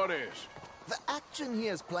 What is? The action he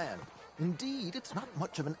has planned. Indeed, it's not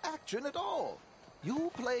much of an action at all.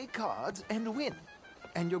 You play cards and win.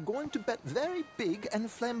 And you're going to bet very big and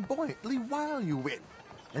flamboyantly while you win.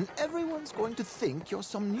 And everyone's going to think you're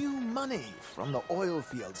some new money from the oil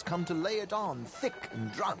fields come to lay it on thick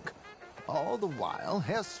and drunk. All the while,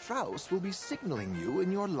 Herr Strauss will be signaling you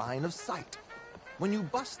in your line of sight. When you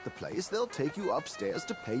bust the place, they'll take you upstairs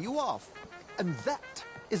to pay you off. And that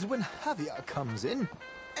is when Javier comes in,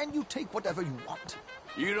 and you take whatever you want.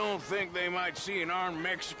 You don't think they might see an armed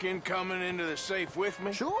Mexican coming into the safe with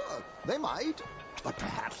me? Sure, they might, but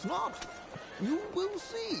perhaps not. You will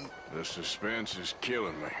see. The suspense is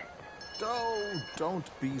killing me. Oh, don't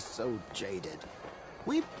be so jaded.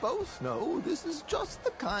 We both know this is just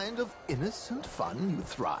the kind of innocent fun you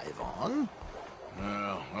thrive on.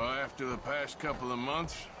 Well, after the past couple of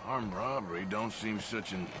months, armed robbery don't seem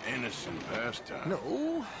such an innocent pastime.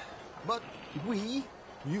 No, but we,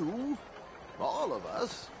 you, all of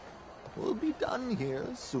us, will be done here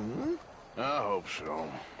soon. I hope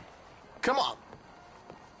so. Come on.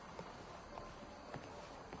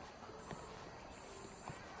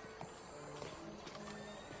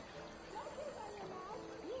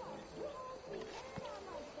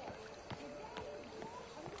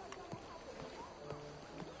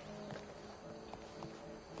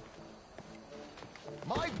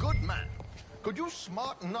 My good man, could you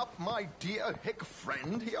smarten up my dear hick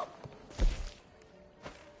friend here?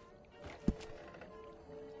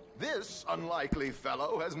 This unlikely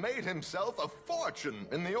fellow has made himself a fortune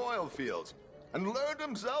in the oil fields and learned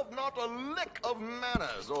himself not a lick of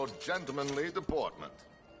manners or gentlemanly deportment.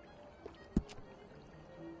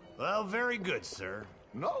 Well, very good, sir.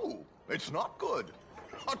 No, it's not good.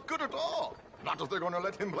 Not good at all. Not if they're going to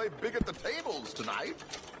let him play big at the tables tonight.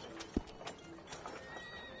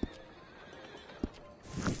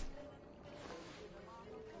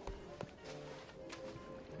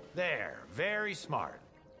 There, very smart.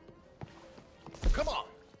 Come on,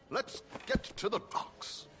 let's get to the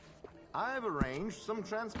docks. I've arranged some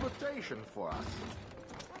transportation for us.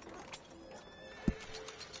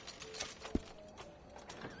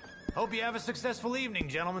 Hope you have a successful evening,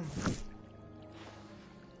 gentlemen.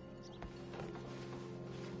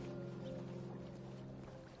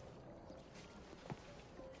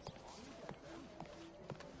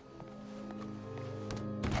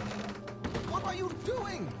 What are you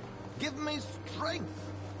doing? Give me strength.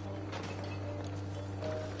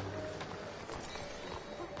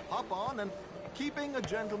 Hop on and keeping a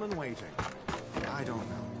gentleman waiting. I don't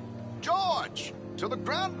know. George, to the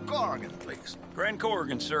Grand Corrigan, please. Grand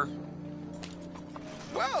Corrigan, sir.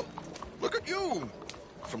 Well, look at you.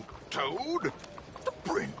 From Toad to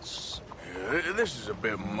Prince. This is a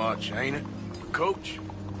bit much, ain't it, Coach?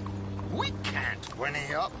 We can't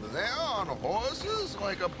whinny up there on horses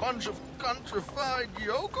like a bunch of countrified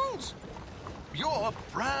yokels. You're a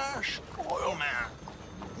brash oil man.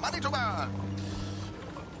 Money to burn.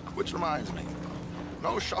 Which reminds me,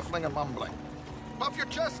 no shuffling and mumbling. Puff your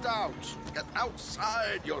chest out. Get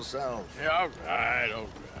outside yourself. Yeah, all right.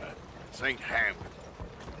 This ain't Hamden.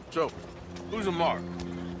 So, who's a Mark?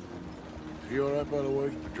 Is he all right, by the way,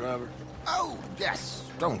 the driver? Oh, yes.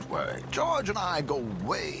 Don't worry. George and I go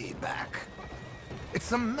way back.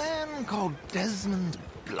 It's a man called Desmond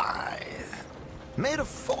Blythe. Made a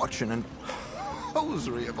fortune in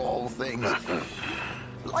hosiery of all things.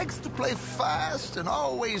 Likes to play fast and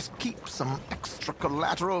always keep some extra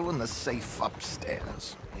collateral in the safe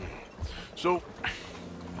upstairs. So,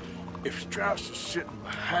 if Strauss is sitting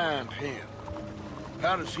behind him,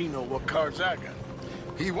 how does he know what cards I got?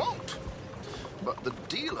 He won't. But the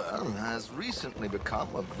dealer has recently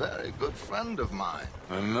become a very good friend of mine.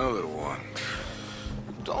 Another one.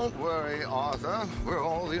 Don't worry, Arthur. We're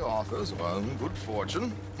all the authors of our own good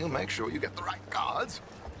fortune. He'll make sure you get the right cards.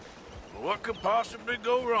 What could possibly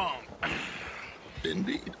go wrong?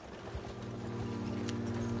 Indeed.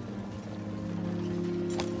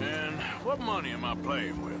 And what money am I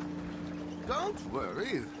playing with? Don't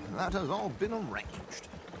worry. That has all been arranged.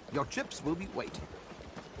 Your chips will be waiting.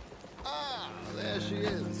 Ah, there she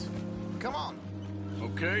is. Come on.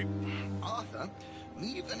 Okay. Arthur,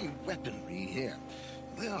 leave any weaponry here.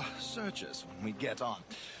 They'll search us when we get on.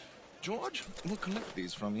 George, we'll collect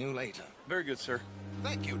these from you later. Very good, sir.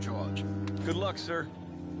 Thank you, George. Good luck, sir.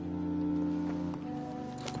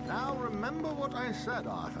 Now remember what I said,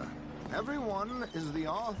 Arthur. Everyone is the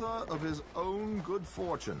author of his own good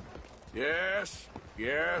fortune. Yes,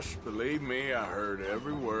 believe me, I heard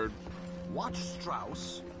every word. Watch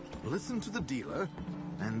Strauss, listen to the dealer,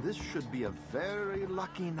 and this should be a very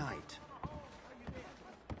lucky night.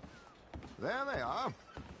 There they are.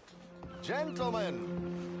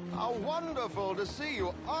 Gentlemen, how wonderful to see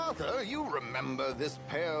you. Arthur, you remember this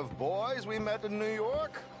pair of boys we met in New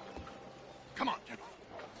York? Come on, gentlemen.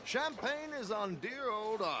 Champagne is on dear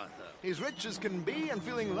old Arthur. He's rich as can be and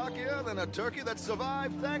feeling luckier than a turkey that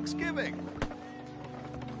survived Thanksgiving.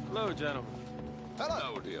 Hello, gentlemen.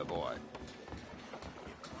 Hello, dear boy.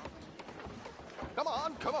 Come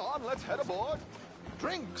on, let's head aboard.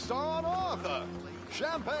 Drinks on Arthur.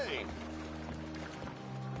 Champagne.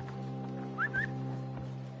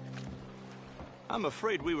 I'm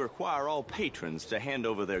afraid we require all patrons to hand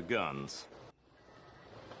over their guns.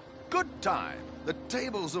 Good time. The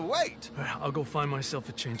tables await. I'll go find myself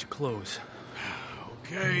a change of clothes.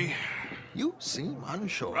 Okay. You seem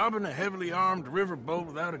unsure. Robbing a heavily armed riverboat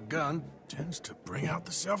without a gun tends to bring out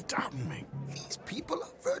the self-doubt in me. These people are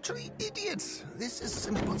virtually idiots. This is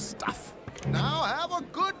simple stuff. Now have a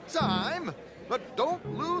good time, but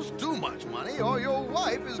don't lose too much money or your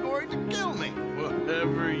wife is going to kill me.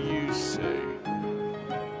 Whatever you say.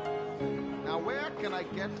 Now where can I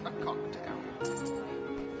get a cocktail?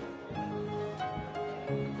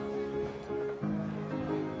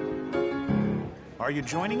 Are you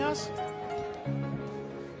joining us?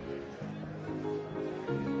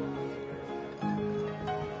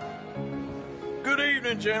 Good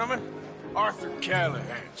evening, gentlemen. Arthur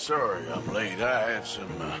Callahan. Sorry I'm late. I had some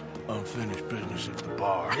unfinished business at the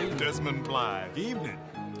bar. Desmond Blythe. Evening.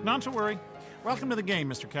 Not to worry. Welcome to the game,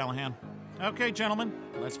 Mr. Callahan. Okay, gentlemen,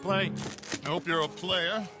 let's play. I hope you're a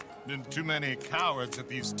player. Been too many cowards at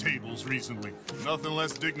these tables recently. Nothing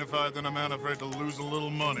less dignified than a man afraid to lose a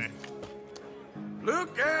little money.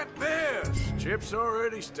 Look at this! Chips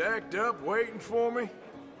already stacked up, waiting for me.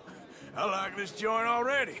 I like this joint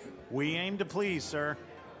already. We aim to please, sir.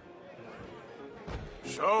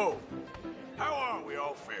 So, how are we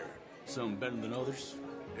all fared? Some better than others.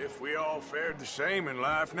 If we all fared the same in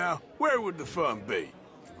life now, where would the fun be?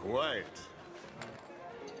 Quiet.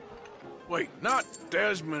 Wait, not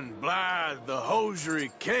Desmond Blythe, the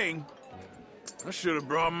hosiery king. I should have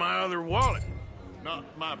brought my other wallet. Not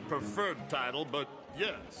my preferred title, but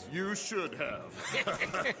yes, you should have.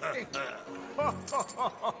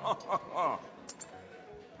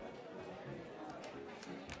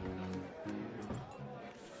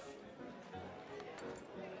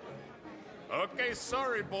 Okay,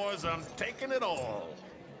 sorry, boys, I'm taking it all.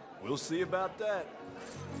 We'll see about that.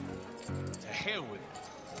 To hell with it.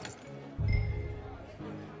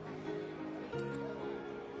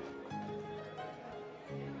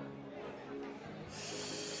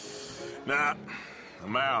 Nah,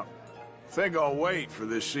 I'm out. Think I'll wait for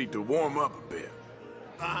this seat to warm up a bit.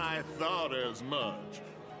 I thought as much.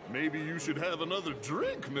 Maybe you should have another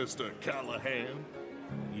drink, Mr. Callahan.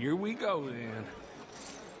 Here we go, then.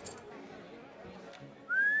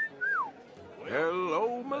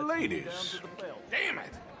 Hello, my ladies. Damn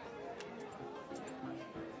it!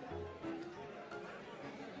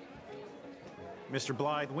 Mr.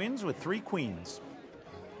 Blythe wins with 3 queens.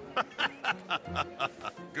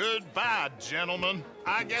 Goodbye, gentlemen.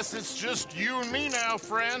 I guess it's just you and me now,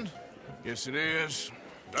 friend. Yes, it is.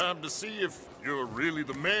 Time to see if you're really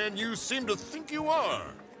the man you seem to think you are.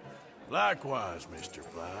 Likewise, Mr.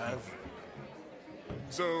 Blythe.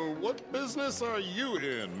 So, what business are you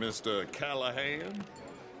in, Mr. Callahan?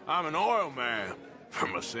 I'm an oil man, for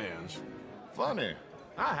my sins. Funny,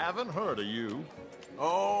 I haven't heard of you.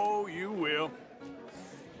 Oh, you will.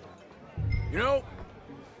 You know,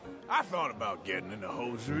 I thought about getting into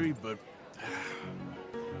hosiery, but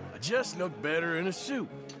I just look better in a suit.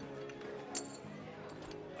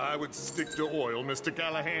 I would stick to oil, Mr.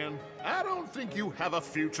 Callahan. I don't think you have a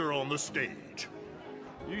future on the stage.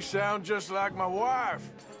 You sound just like my wife.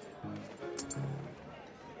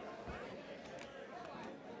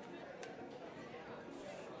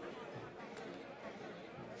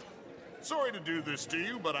 Sorry to do this to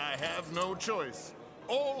you, but I have no choice.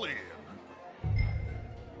 All in.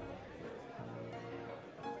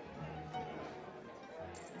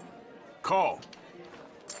 Call.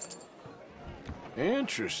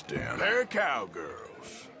 Interesting. They're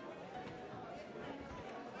cowgirls.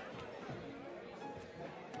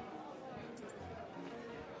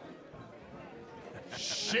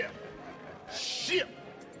 Shit. Shit.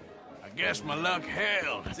 I guess my luck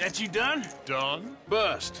held. Is that you done? Done?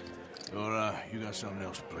 Bust. Or, you got something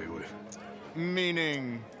else to play with?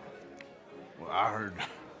 Meaning? Well,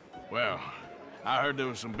 I heard there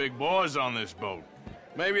was some big boys on this boat.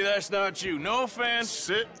 Maybe that's not you. No offense.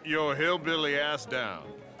 Sit your hillbilly ass down.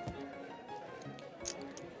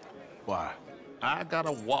 Why? I got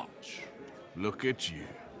a watch. Look at you.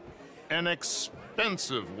 An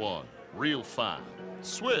expensive one. Real fine.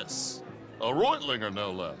 Swiss. A Reutlinger,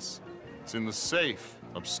 no less. It's in the safe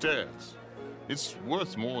upstairs. It's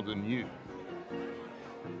worth more than you.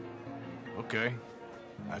 Okay.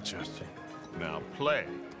 I trust you. Now play.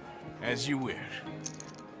 As you wish.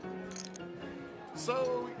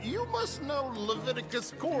 So, you must know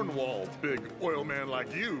Leviticus Cornwall, big oil man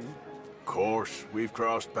like you. Of course, we've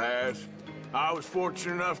crossed paths. I was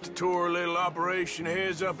fortunate enough to tour a little operation of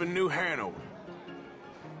his up in New Hanover.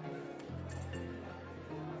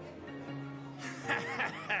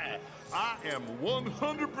 I am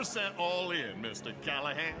 100% all in, Mr.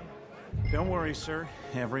 Callahan. Don't worry, sir.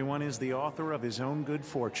 Everyone is the author of his own good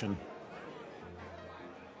fortune.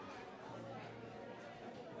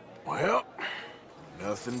 Well,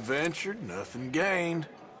 nothing ventured, nothing gained.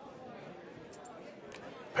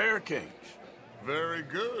 Pair of kings. Very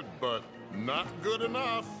good, but not good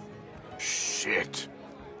enough. Shit.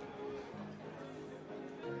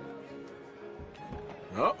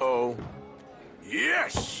 Uh-oh.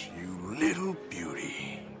 Yes, you little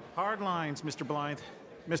beauty. Hard lines, Mr. Blythe.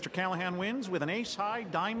 Mr. Callahan wins with an ace-high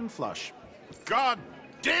diamond flush. God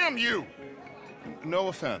damn you! No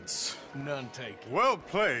offense. None taken. Well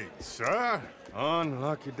played, sir.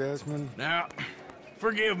 Unlucky, Desmond. Now,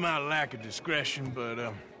 forgive my lack of discretion,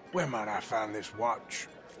 but, where might I find this watch?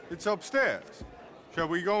 It's upstairs. Shall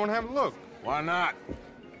we go and have a look? Why not?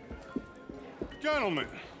 Gentlemen.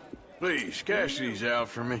 Please, cash these out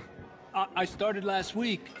for me. I started last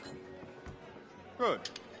week. Good.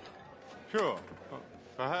 Sure.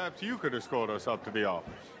 Perhaps you could escort us up to the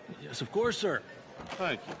office. Yes, of course, sir.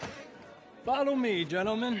 Thank you. Follow me,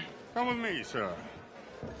 gentlemen. Come with me, sir.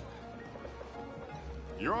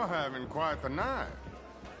 You're having quite the night.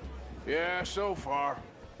 Yeah, so far.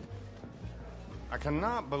 I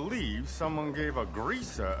cannot believe someone gave a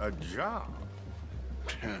greaser a job.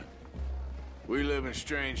 We live in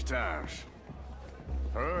strange times.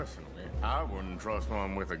 Personally, I wouldn't trust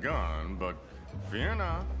one with a gun, but fear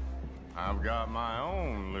not. I've got my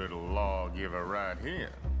own little lawgiver right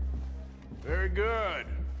here. Very good.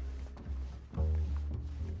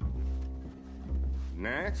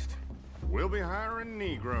 Next, we'll be hiring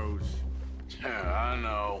Negroes. I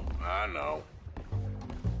know.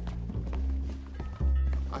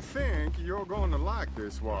 I think you're going to like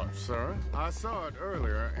this watch, sir. I saw it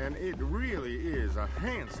earlier, and it really is a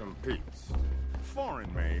handsome piece.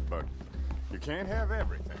 Foreign made, but you can't have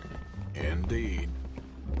everything. Indeed.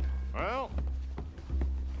 Well,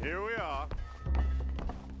 here we are.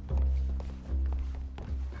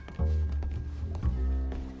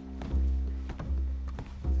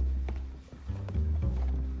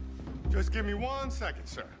 Just give me 1 second,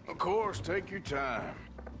 sir. Of course, take your time.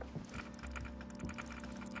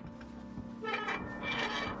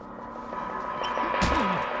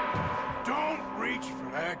 Don't reach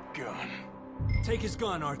for that gun. Take his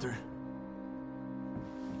gun, Arthur.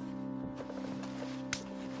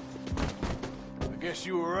 I guess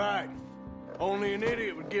you were right. Only an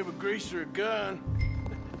idiot would give a greaser a gun.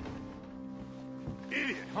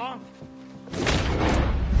 Idiot, huh?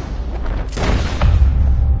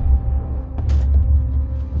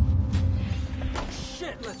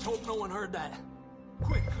 Shit, let's hope no one heard that.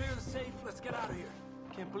 Quick, clear the safe, let's get out of here.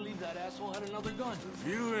 Can't believe that asshole had another gun. The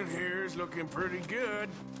view in here is looking pretty good.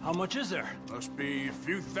 How much is there? Must be a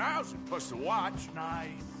few thousand plus the watch. Nice.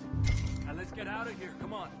 Now let's get out of here,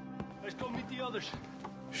 come on. Let's go meet the others.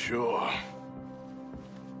 Sure.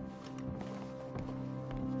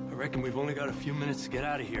 I reckon we've only got a few minutes to get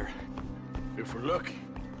out of here. If we're lucky.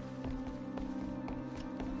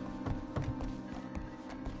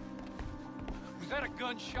 Was that a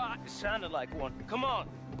gunshot? It sounded like one. Come on.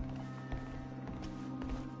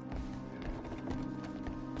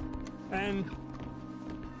 And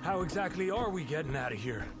how exactly are we getting out of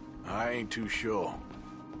here? I ain't too sure.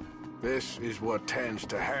 This is what tends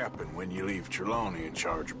to happen when you leave Trelawney in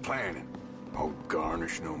charge of planning. Oh,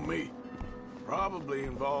 garnish no meat. Probably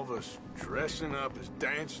involve us dressing up as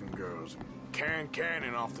dancing girls and carrying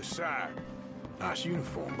cannon off the side. Nice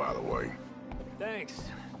uniform, by the way. Thanks.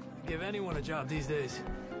 Give anyone a job these days.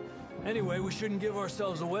 Anyway, we shouldn't give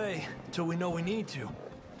ourselves away until we know we need to.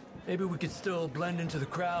 Maybe we could still blend into the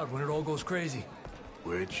crowd when it all goes crazy.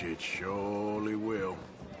 Which it surely will.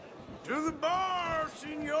 To the bar,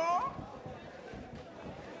 senor!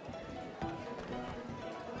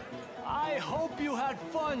 I hope you had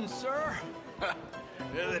fun, sir. At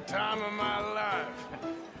the time of my life.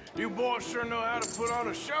 You boys sure know how to put on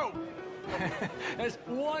a show. That's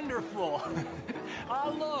wonderful. Ah,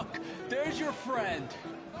 look, there's your friend.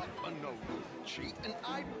 No, cheat, and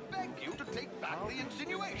I beg you to take back the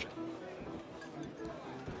insinuation.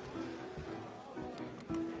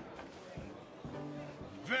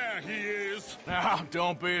 There he is. Now,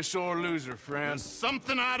 don't be a sore loser, friend. There's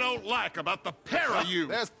something I don't like about the pair of you.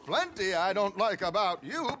 There's plenty I don't like about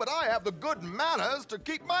you, but I have the good manners to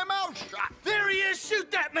keep my mouth shut. There he is! Shoot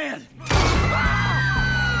that man!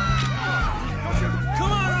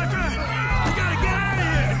 Come on, Arthur! We gotta get out of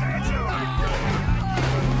here!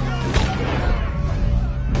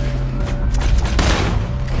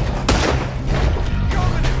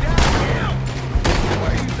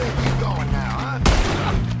 Where do you think he's going now, huh?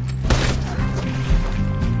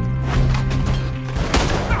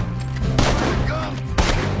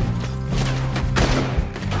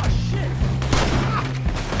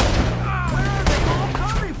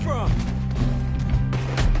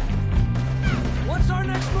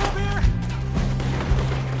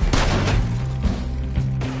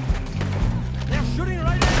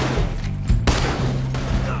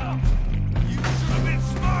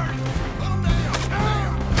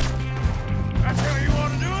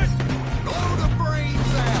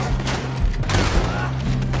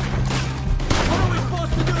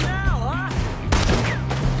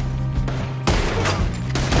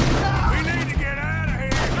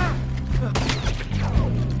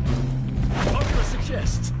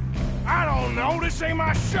 I don't know. This ain't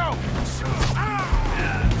my show.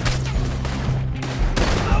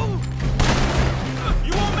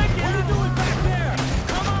 You won't make it! What are you doing back there?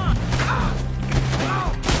 Come on!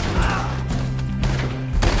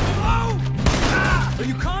 Are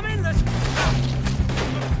you coming? Let's...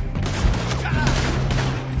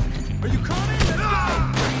 Are you coming? Let's go!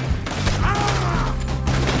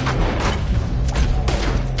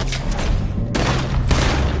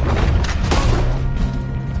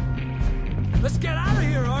 Let's get out of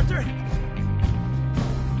here, Arthur!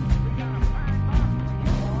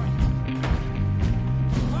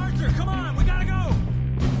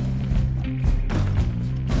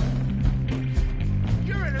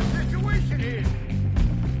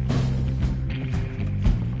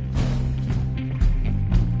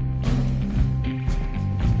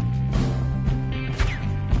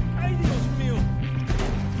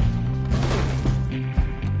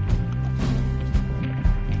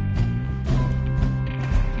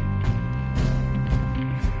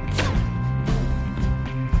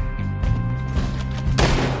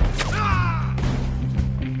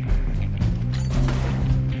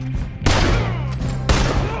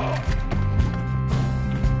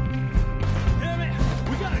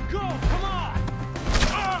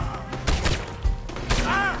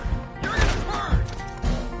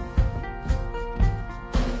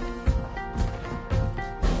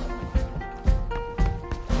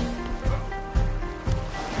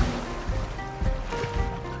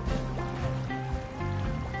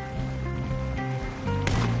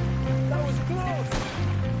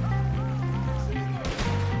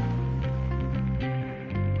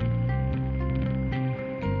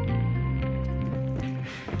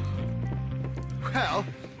 Well,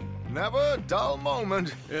 never a dull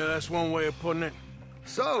moment. Yeah, that's one way of putting it.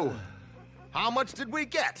 So, how much did we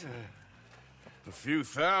get? A few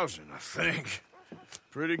thousand, I think.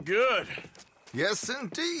 Pretty good. Yes,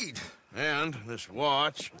 indeed. And this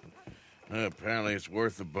watch, apparently it's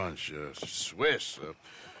worth a bunch. Swiss,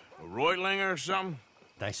 a Reutlinger or something?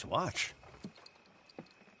 Nice watch.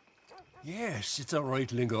 Yes, it's a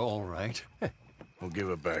Reutlinger, all right. We'll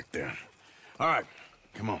give it back then. All right,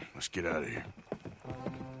 come on, let's get out of here.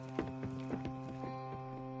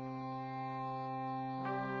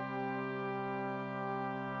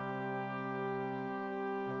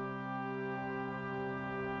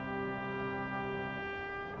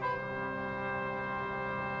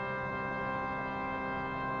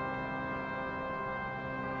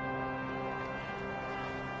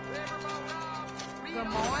 Good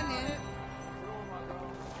morning.